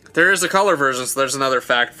there is a color version, so there's another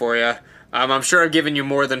fact for you. I'm sure I've given you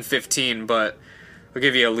more than 15, but I'll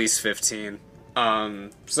give you at least 15.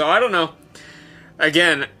 So I don't know.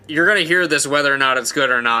 Again, you're going to hear this whether or not it's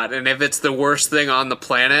good or not. And if it's the worst thing on the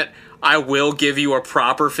planet, I will give you a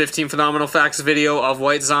proper 15 Phenomenal Facts video of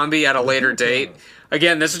White Zombie at a later date.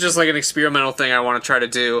 Again, this is just like an experimental thing I want to try to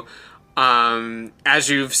do. As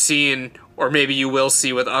you've seen, or maybe you will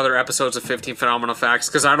see with other episodes of 15 Phenomenal Facts,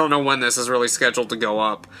 because I don't know when this is really scheduled to go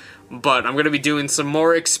up. But I'm going to be doing some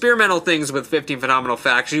more experimental things with 15 Phenomenal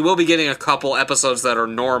Facts. You will be getting a couple episodes that are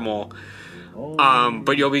normal,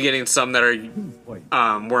 but you'll be getting some that are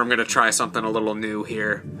where I'm going to try something a little new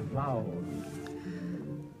here. Flowers.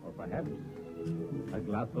 Or perhaps a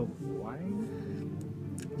glass of wine?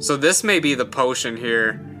 So this may be the potion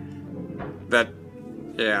here that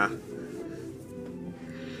Yeah.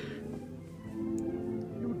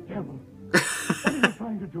 You devil! What are you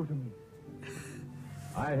trying to do to me?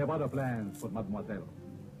 I have other plans for Mademoiselle.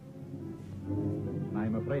 And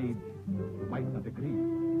I'm afraid you might not agree.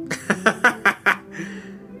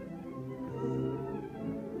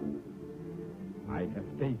 I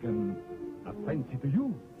have taken a fancy to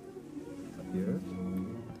you. But yes.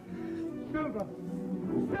 Silver!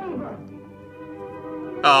 Silver!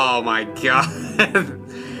 Oh my god.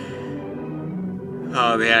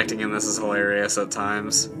 Oh, the acting in this is hilarious at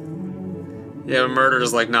times. Yeah,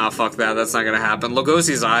 Murder's like, nah, fuck that, that's not gonna happen.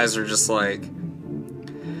 Lugosi's eyes are just like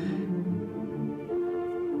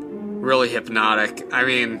really hypnotic. I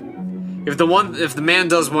mean, if the man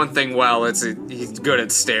does one thing well, he's good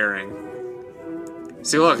at staring.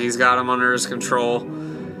 See, look, he's got him under his control.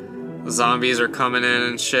 The zombies are coming in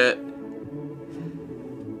and shit.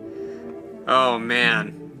 Oh,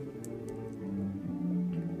 man.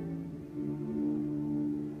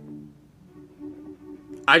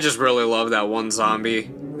 I just really love that one zombie.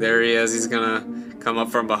 There he is. He's gonna come up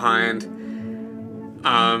from behind.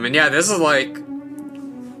 And yeah, this is like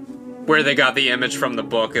where they got the image from the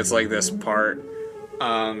book. It's like this part.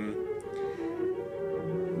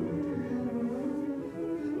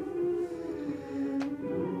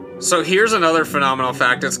 So here's another phenomenal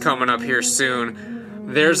fact that's coming up here soon.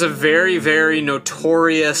 There's a very, very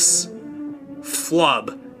notorious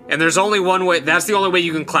flub. And there's only one way, that's the only way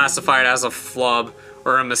you can classify it as a flub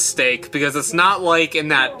or a mistake, because it's not like in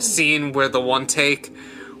that scene where the one take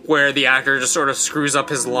where the actor just sort of screws up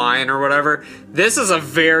his line or whatever. This is a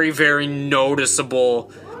very, very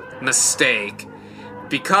noticeable mistake.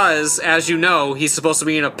 Because, as you know, he's supposed to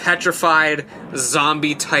be in a petrified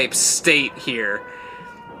zombie-type state here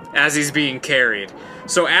as he's being carried.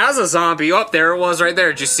 So as a zombie, oh, there it was right there.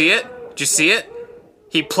 Did you see it? Did you see it?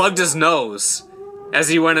 He plugged his nose as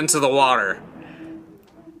he went into the water.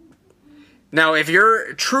 Now, if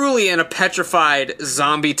you're truly in a petrified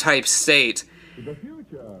zombie-type state, you're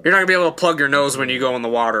not going to be able to plug your nose when you go in the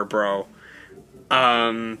water, bro.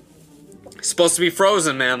 It's supposed to be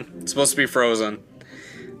frozen, man. It's supposed to be frozen.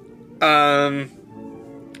 I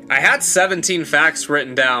had 17 facts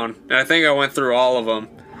written down, and I think I went through all of them.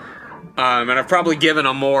 And I've probably given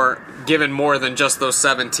more than just those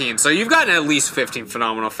 17. So you've gotten at least 15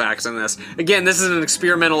 phenomenal facts in this. Again, this is an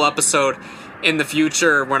experimental episode. In the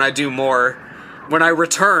future, when I do more, when I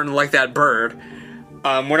return like that bird,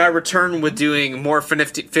 when I return with doing more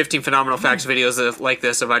 15 phenomenal facts videos like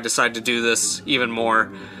this, if I decide to do this even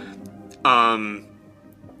more, I'll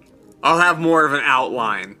have more of an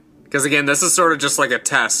outline. Because again, this is sort of just like a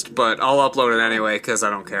test, but I'll upload it anyway because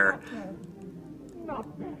I don't care.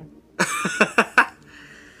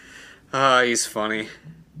 He's funny.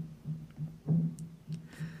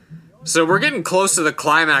 So we're getting close to the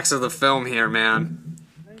climax of the film here, man.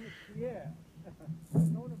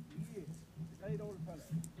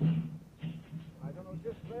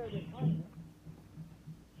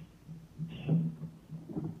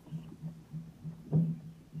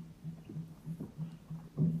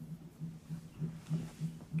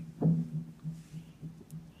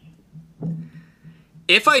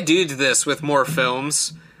 If I do this with more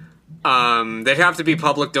films, they'd have to be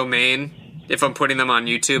public domain if I'm putting them on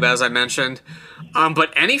YouTube, as I mentioned.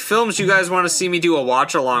 But any films you guys want to see me do a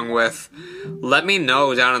watch-along with, let me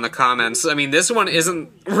know down in the comments. I mean, this one isn't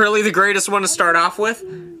really the greatest one to start off with.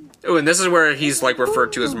 Oh, and this is where he's, like,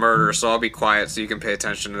 referred to as Murder, so I'll be quiet so you can pay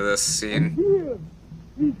attention to this scene. Here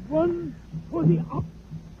is one for the up.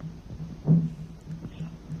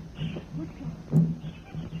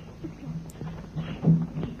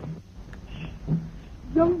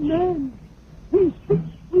 Young man, he's sick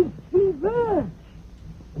with fever.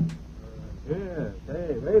 Yes.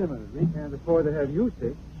 Hey, wait a minute. We can't afford to have you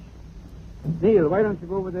sick. Neil, why don't you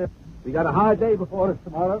go over there? We got a hard day before us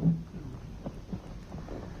tomorrow.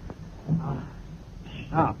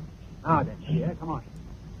 Now then, yeah, come on.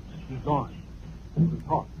 He's gone. We can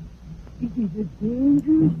talk. It is a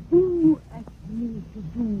dangerous thing you ask me to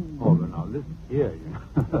do. Oh, but now listen here.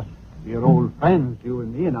 We're old friends, you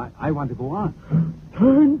and me, and I want to go on.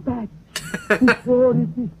 Turn back before it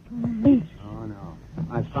is too late. Oh, no.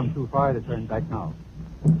 I've come too far to turn back now.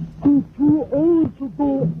 I'm too old to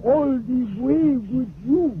go all the way with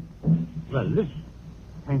you. Well, listen.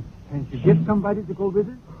 Can't you get somebody to go with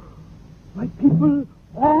us? My people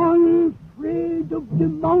are afraid of the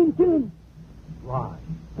mountain. Why?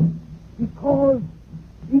 Because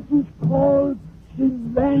it is called the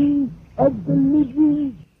land of the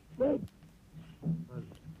living dead. Well,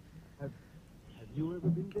 have you ever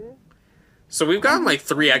been there? So we've gotten like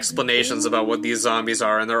 3 explanations about what these zombies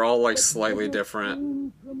are, and they're all like slightly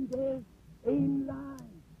different.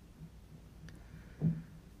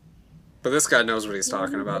 But this guy knows what he's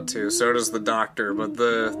talking about too. So does the doctor, but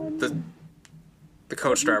the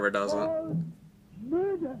coach driver doesn't.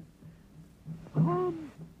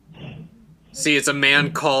 See, it's a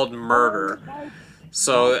man called Murder.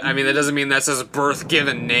 So, I mean, that doesn't mean that's his birth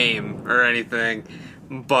given name or anything.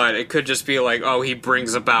 But it could just be like, oh, he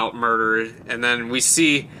brings about murder. And then we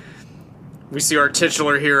see our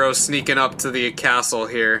titular hero sneaking up to the castle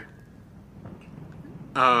here.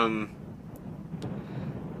 One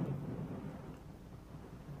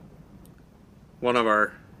of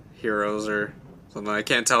our heroes or something. I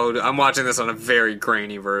can't tell. I'm watching this on a very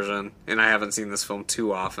grainy version, and I haven't seen this film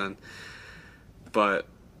too often. But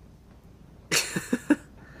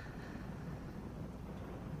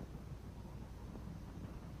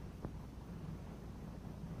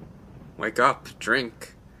wake up,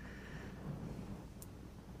 drink.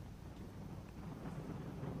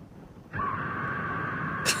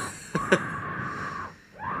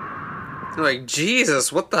 Like,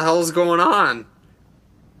 Jesus, what the hell's going on?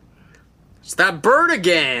 It's that bird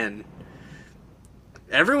again!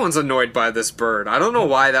 Everyone's annoyed by this bird. I don't know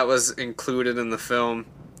why that was included in the film.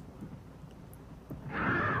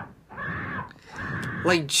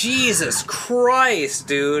 Like, Jesus Christ,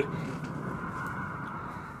 dude.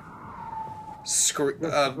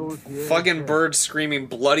 Fucking bird screaming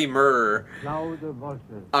bloody murder.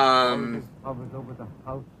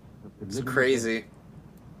 It's crazy.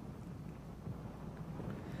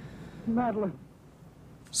 Madeline.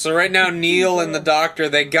 So right now, Neil and the doctor,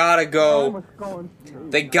 they gotta go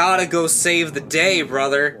save the day,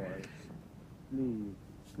 brother.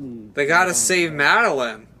 They gotta save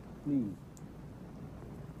Madeline. Please.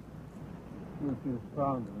 You'll feel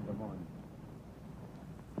stronger in the morning.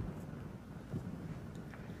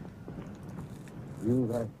 You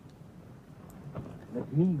rest.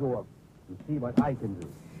 Let me go up and see what I can do.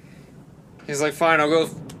 He's like, fine, I'll go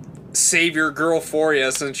save your girl for you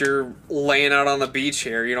since you're laying out on the beach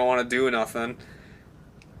here. You don't want to do nothing.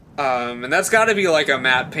 And that's got to be like a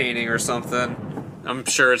matte painting or something. I'm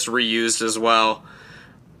sure it's reused as well.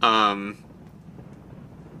 But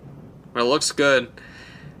it looks good.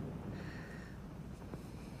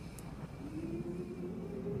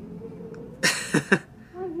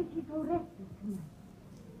 Why did she go restless tonight?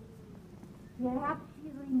 Perhaps she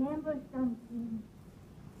remembers something.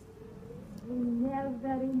 We never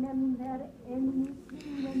remember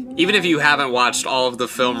anything. Even if you haven't watched all of the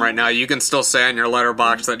film right now, you can still say on your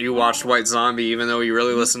letterbox that you watched White Zombie, even though you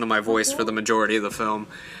really listened to my voice for the majority of the film.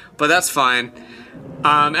 But that's fine.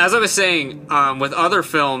 As I was saying, with other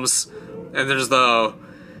films, and there's the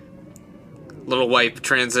little wipe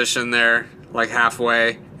transition there, like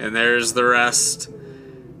halfway, and there's the rest.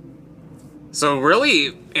 So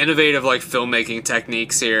really innovative, like, filmmaking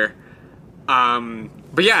techniques here.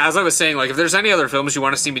 But yeah, as I was saying, like, if there's any other films you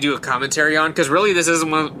want to see me do a commentary on, because really this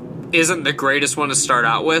isn't the greatest one to start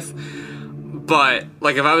out with, but,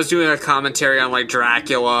 like, if I was doing a commentary on, like,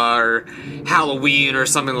 Dracula or Halloween or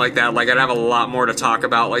something like that, like, I'd have a lot more to talk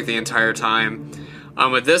about, like, the entire time.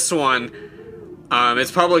 With this one,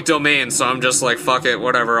 it's public domain, so I'm just like, fuck it,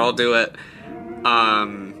 whatever, I'll do it.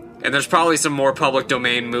 And there's probably some more public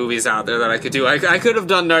domain movies out there that I could do. I could have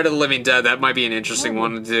done Night of the Living Dead. That might be an interesting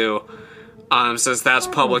one to do. Since that's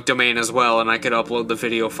public domain as well, and I could upload the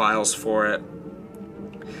video files for it.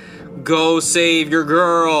 Go save your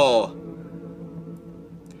girl!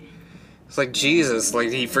 It's like, Jesus, like,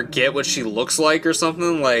 did he forget what she looks like or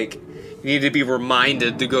something? Like, you need to be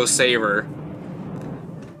reminded to go save her.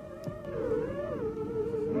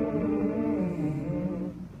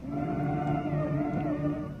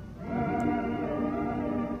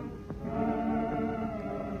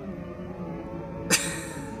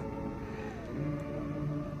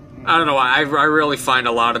 I don't know why, I really find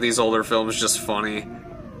a lot of these older films just funny.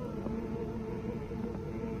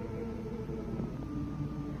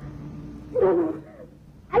 No,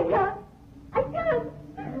 I can't.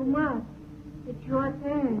 You must. It's your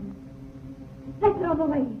turn. Let's run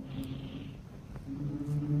away.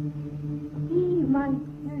 He might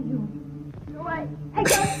hear you. No, I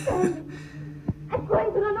can't stand. I'm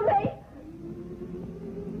going to run away.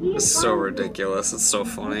 It's so ridiculous, it's so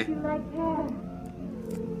funny. Like her.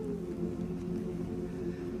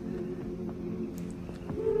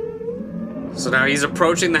 So now he's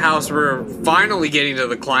approaching the house. We're finally getting to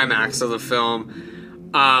the climax of the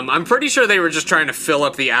film. I'm pretty sure they were just trying to fill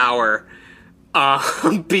up the hour.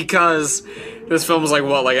 Because this film was like,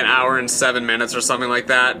 what, like an hour and 7 minutes or something like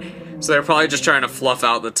that. So they're probably just trying to fluff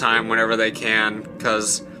out the time whenever they can.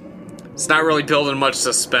 Because It's not really building much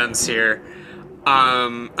suspense here.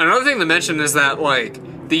 Another thing to mention is that, like,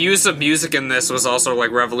 the use of music in this was also,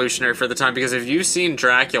 like, revolutionary for the time, because if you've seen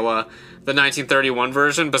Dracula, the 1931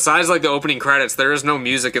 version, besides, like, the opening credits, there is no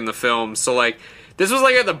music in the film. So, like, this was,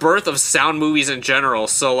 like, at the birth of sound movies in general,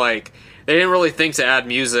 so, like, they didn't really think to add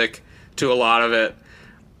music to a lot of it.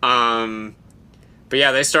 But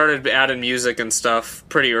yeah, they started adding music and stuff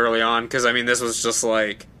pretty early on, because, I mean, this was just,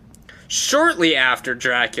 like, shortly after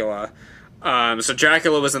Dracula. So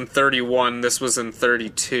Dracula was in 31, this was in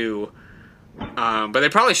 32. But they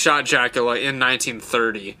probably shot Dracula in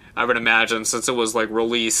 1930, I would imagine, since it was, like,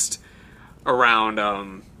 released around,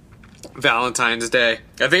 Valentine's Day.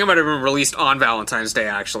 I think it might have been released on Valentine's Day,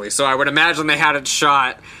 actually. So I would imagine they had it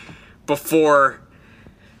shot before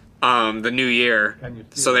the new year.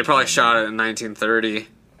 So they probably shot it in 1930.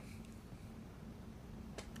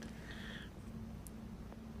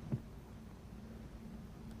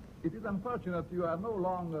 It is unfortunate you are no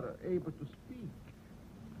longer able to speak.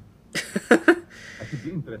 I should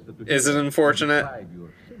be interested to Is it unfortunate? describe your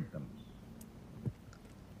symptoms.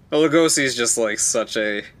 Well, Lugosi's just, like, such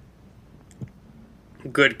a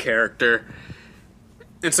good character.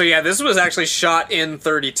 And so, yeah, this was actually shot in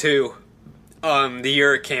 32, the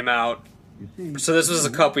year it came out. You see, So this was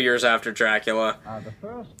a couple years after Dracula. the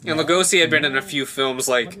first And Lugosi had been in a few films,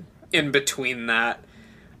 like, in between that.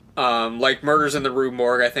 Like Murders in the Rue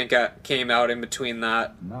Morgue, I think, came out in between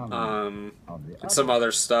that. of the And some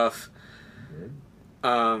other stuff.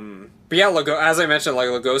 But yeah, as I mentioned, like,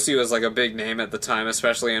 Lugosi was, like, a big name at the time,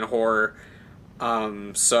 especially in horror.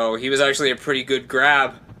 So he was actually a pretty good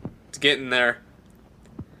grab to get in there.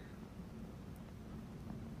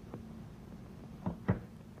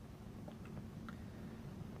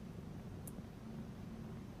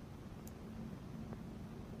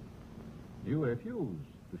 You refuse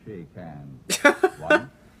to shake hands. Once.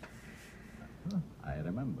 I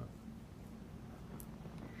remember.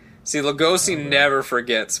 See, Lugosi never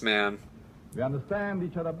forgets, man. We understand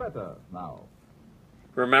each other better now.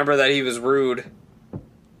 Remember that he was rude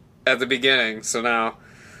at the beginning, so now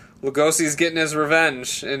Lugosi's getting his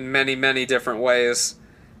revenge in many, many different ways.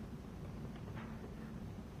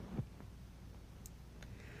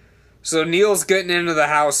 So Neil's getting into the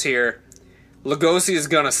house here. Lugosi is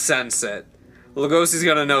gonna sense it. Lugosi's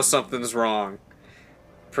gonna know something's wrong.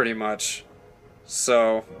 Pretty much.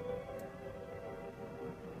 So...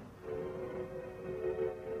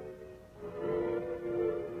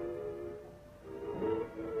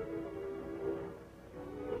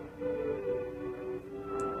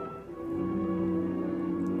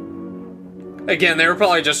 Again, they were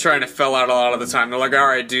probably just trying to fill out a lot of the time. They're like,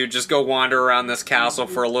 alright, dude, just go wander around this castle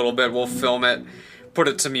for a little bit. We'll film it, put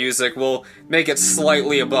it to music. We'll make it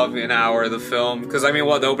slightly above an hour of the film. Because, I mean,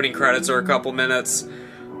 what, the opening credits are a couple minutes. So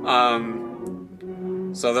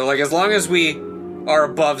they're like, as long as we are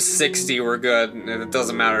above 60, we're good. And it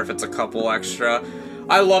doesn't matter if it's a couple extra.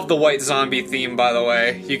 I love the White Zombie theme, by the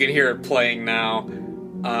way. You can hear it playing now.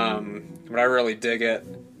 But I really dig it.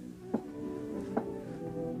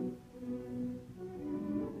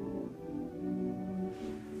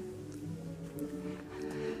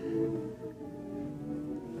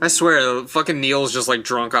 I swear, fucking Neil's just, like,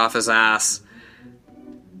 drunk off his ass.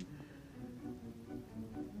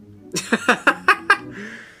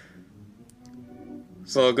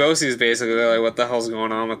 So Lugosi's basically like, what the hell's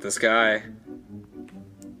going on with this guy?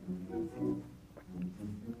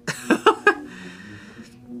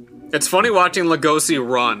 It's funny watching Lugosi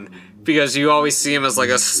run, because you always see him as, like,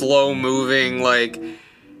 a slow-moving, like,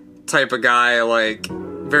 type of guy, like...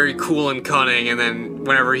 very cool and cunning, and then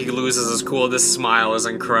whenever he loses his cool, this smile is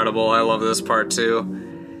incredible. I love this part too.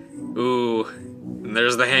 Ooh, and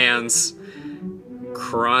there's the hands.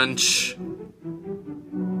 Crunch.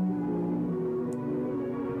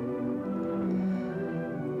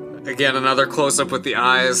 Again, another close-up with the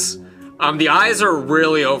eyes. The eyes are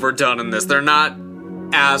really overdone in this. They're not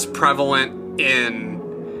as prevalent in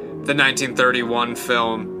the 1931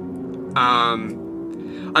 film.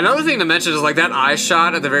 Another thing to mention is, like, that eye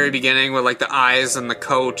shot at the very beginning with, like, the eyes and the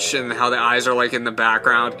coach and how the eyes are, like, in the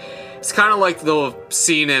background. It's kind of like the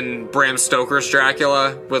scene in Bram Stoker's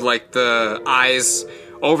Dracula with, like, the eyes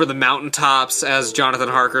over the mountaintops as Jonathan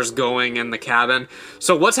Harker's going in the cabin.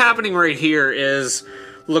 So what's happening right here is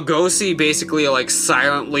Lugosi basically, like,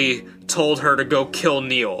 silently told her to go kill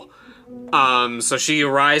Neil. So she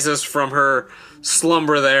arises from her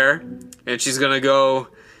slumber there, and she's gonna go...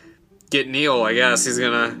 get Neil, I guess. He's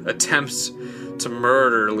gonna attempt to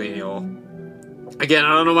murder Neil. Again, I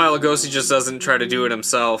don't know why Lugosi just doesn't try to do it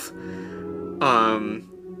himself.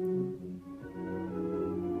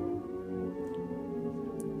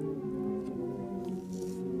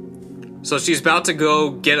 So she's about to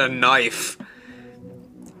go get a knife.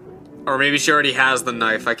 Or maybe she already has the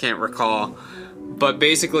knife, I can't recall. But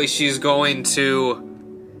basically she's going to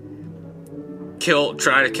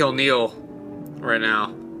try to kill Neil right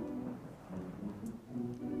now.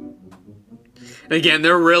 And again,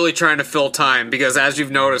 they're really trying to fill time because as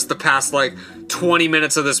you've noticed, the past like 20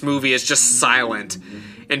 minutes of this movie is just silent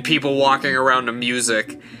and people walking around to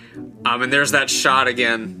music. And there's that shot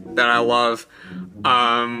again that I love.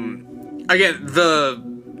 Again,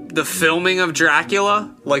 the filming of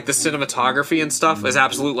Dracula, like the cinematography and stuff, is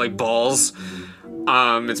absolute like balls.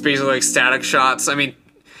 It's basically like static shots. I mean,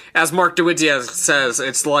 as Mark DeWittia says,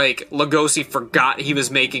 it's like Lugosi forgot he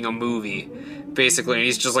was making a movie, basically, and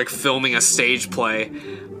he's just like filming a stage play.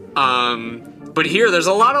 But here, there's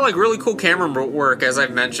a lot of like really cool camera work, as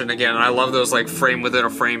I've mentioned again, and I love those like frame within a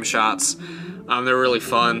frame shots. They're really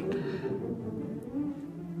fun.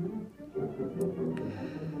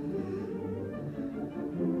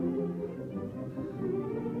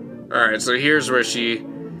 Alright, so here's where she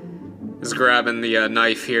is grabbing the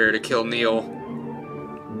knife here to kill Neil.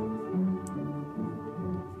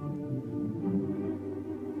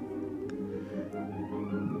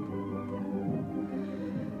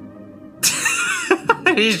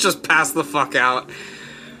 He's just passed the fuck out.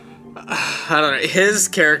 I don't know. His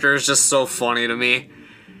character is just so funny to me.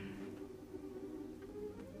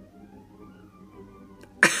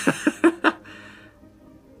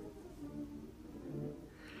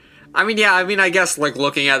 I guess, like,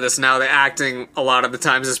 looking at this now, the acting a lot of the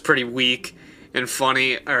times is pretty weak and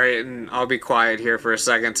funny. Alright, and I'll be quiet here for a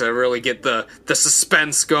second to really get the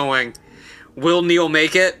suspense going. Will Neil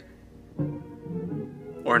make it?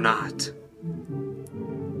 Or not?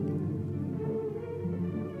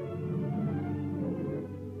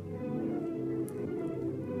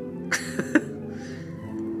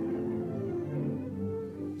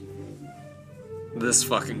 This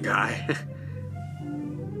fucking guy.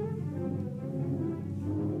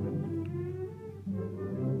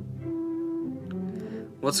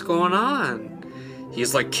 What's going on?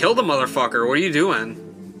 He's like, kill the motherfucker, what are you doing?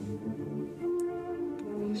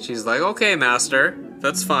 She's like, okay, master,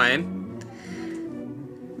 that's fine.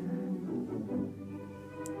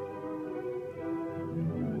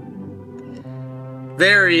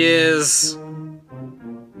 There he is.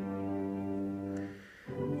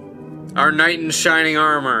 Our knight in shining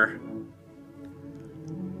armor.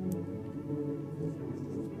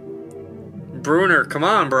 Bruner, come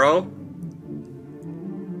on, bro.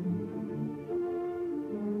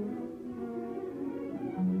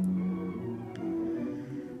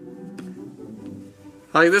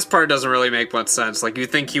 Like, this part doesn't really make much sense. Like, you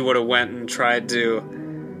think he would have went and tried to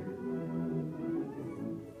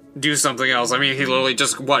do something else. I mean, he literally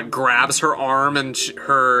just, grabs her arm and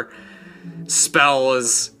her spell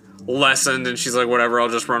is lessened and she's like, whatever, I'll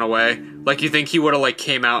just run away. Like, you think he would have, like,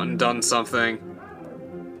 came out and done something.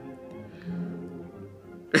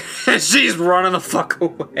 And she's running the fuck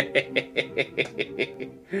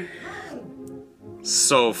away.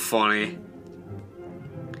 So funny.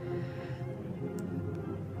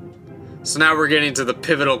 So now we're getting to the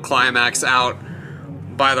pivotal climax out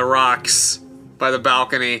by the rocks, by the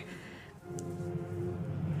balcony.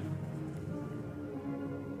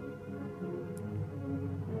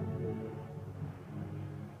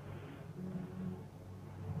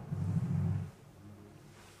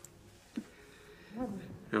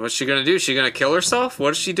 And what's she gonna do? Is she gonna kill herself?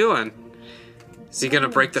 What is she doing? Is he gonna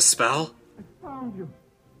break the spell? I found you.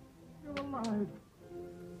 You're alive.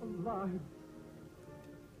 Alive.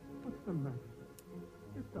 What's the matter?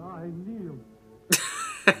 It's I, Neil.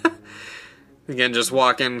 Again, just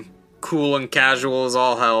walking cool and casual as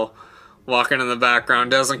all hell. Walking in the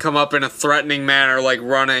background. Doesn't come up in a threatening manner like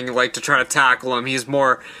running, like to try to tackle him. He's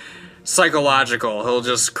more psychological. He'll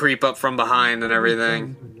just creep up from behind and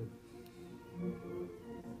everything.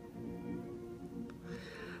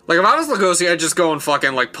 Like, if I was Lugosi, I'd just go and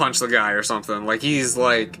fucking, like, punch the guy or something. Like, he's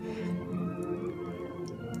like,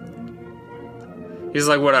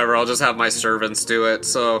 whatever, I'll just have my servants do it.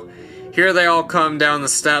 So, here they all come down the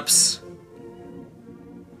steps.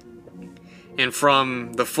 And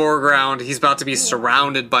from the foreground, he's about to be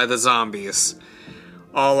surrounded by the zombies.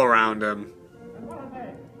 All around him. You, my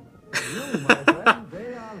friend,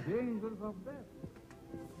 they are the angels of death.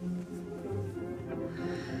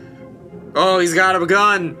 Oh, he's got a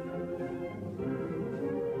gun!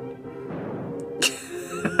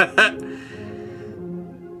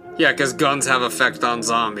 Yeah, because guns have effect on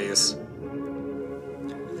zombies.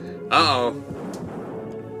 Uh-oh.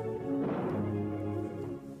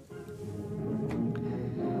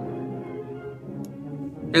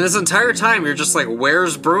 And this entire time, you're just like,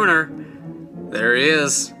 where's Bruner? There he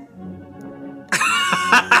is.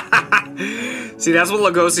 See, that's what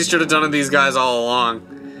Lugosi should have done to these guys all along.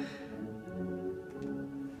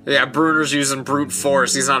 Yeah, Bruner's using brute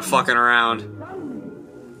force. He's not fucking around.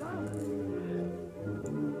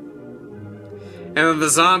 And then the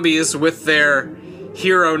zombies, with their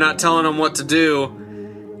hero not telling them what to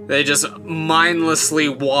do, they just mindlessly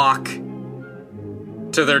walk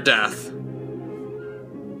to their death.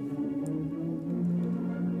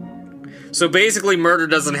 So basically, Murder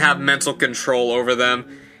doesn't have mental control over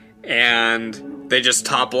them, and they just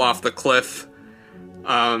topple off the cliff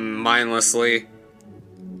mindlessly.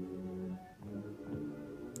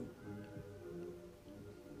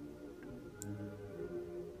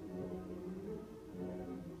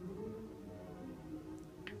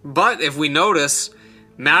 But if we notice,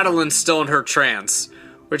 Madeline's still in her trance,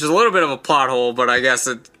 which is a little bit of a plot hole, but I guess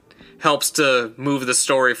it helps to move the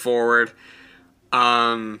story forward.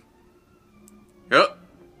 Oh.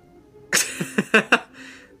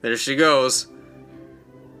 There she goes.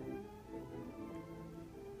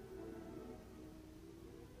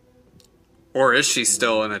 Or is she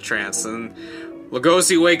still in a trance? And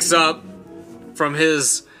Lugosi wakes up from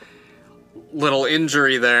his little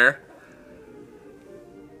injury there.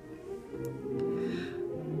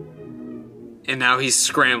 And now he's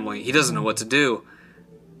scrambling. He doesn't know what to do.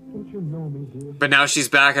 Don't you know me, dear? But now she's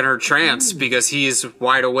back in her trance because he's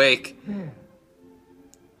wide awake. There.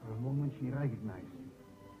 For a moment she recognized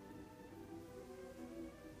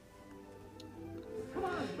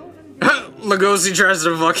you. Lugosi tries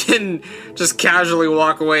to fucking just casually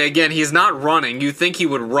walk away again. He's not running. You'd think he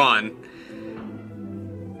would run.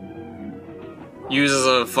 Uses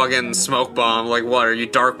a fucking smoke bomb. Like, what? Are you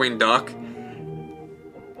Darkwing Duck?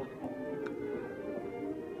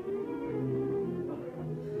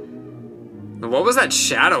 What was that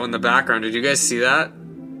shadow in the background? Did you guys see that?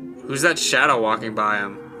 Who's that shadow walking by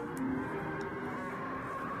him?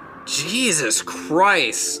 Jesus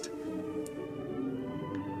Christ.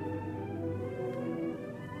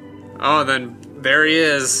 Oh, then there he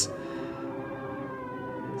is.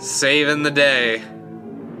 Saving the day.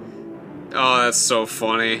 Oh, that's so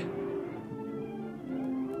funny.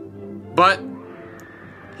 But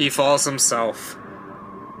he falls himself.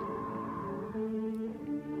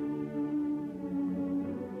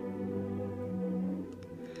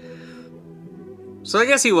 So I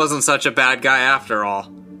guess he wasn't such a bad guy after all.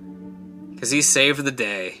 Because he saved the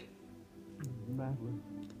day.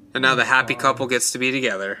 And now the happy couple gets to be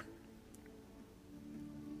together.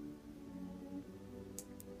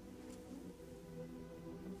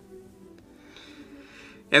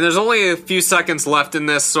 And there's only a few seconds left in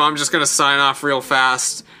this, so I'm just going to sign off real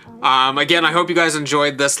fast. Again, I hope you guys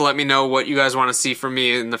enjoyed this. Let me know what you guys want to see from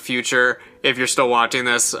me in the future, if you're still watching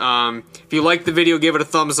this. If you liked the video, give it a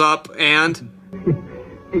thumbs up, and...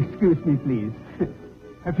 Excuse me, please.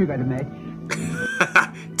 Have you got a match?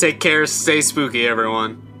 Take care, stay spooky,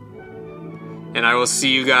 everyone. And I will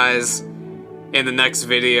see you guys in the next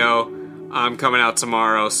video. I'm coming out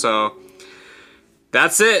tomorrow, so...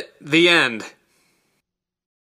 That's it. The end.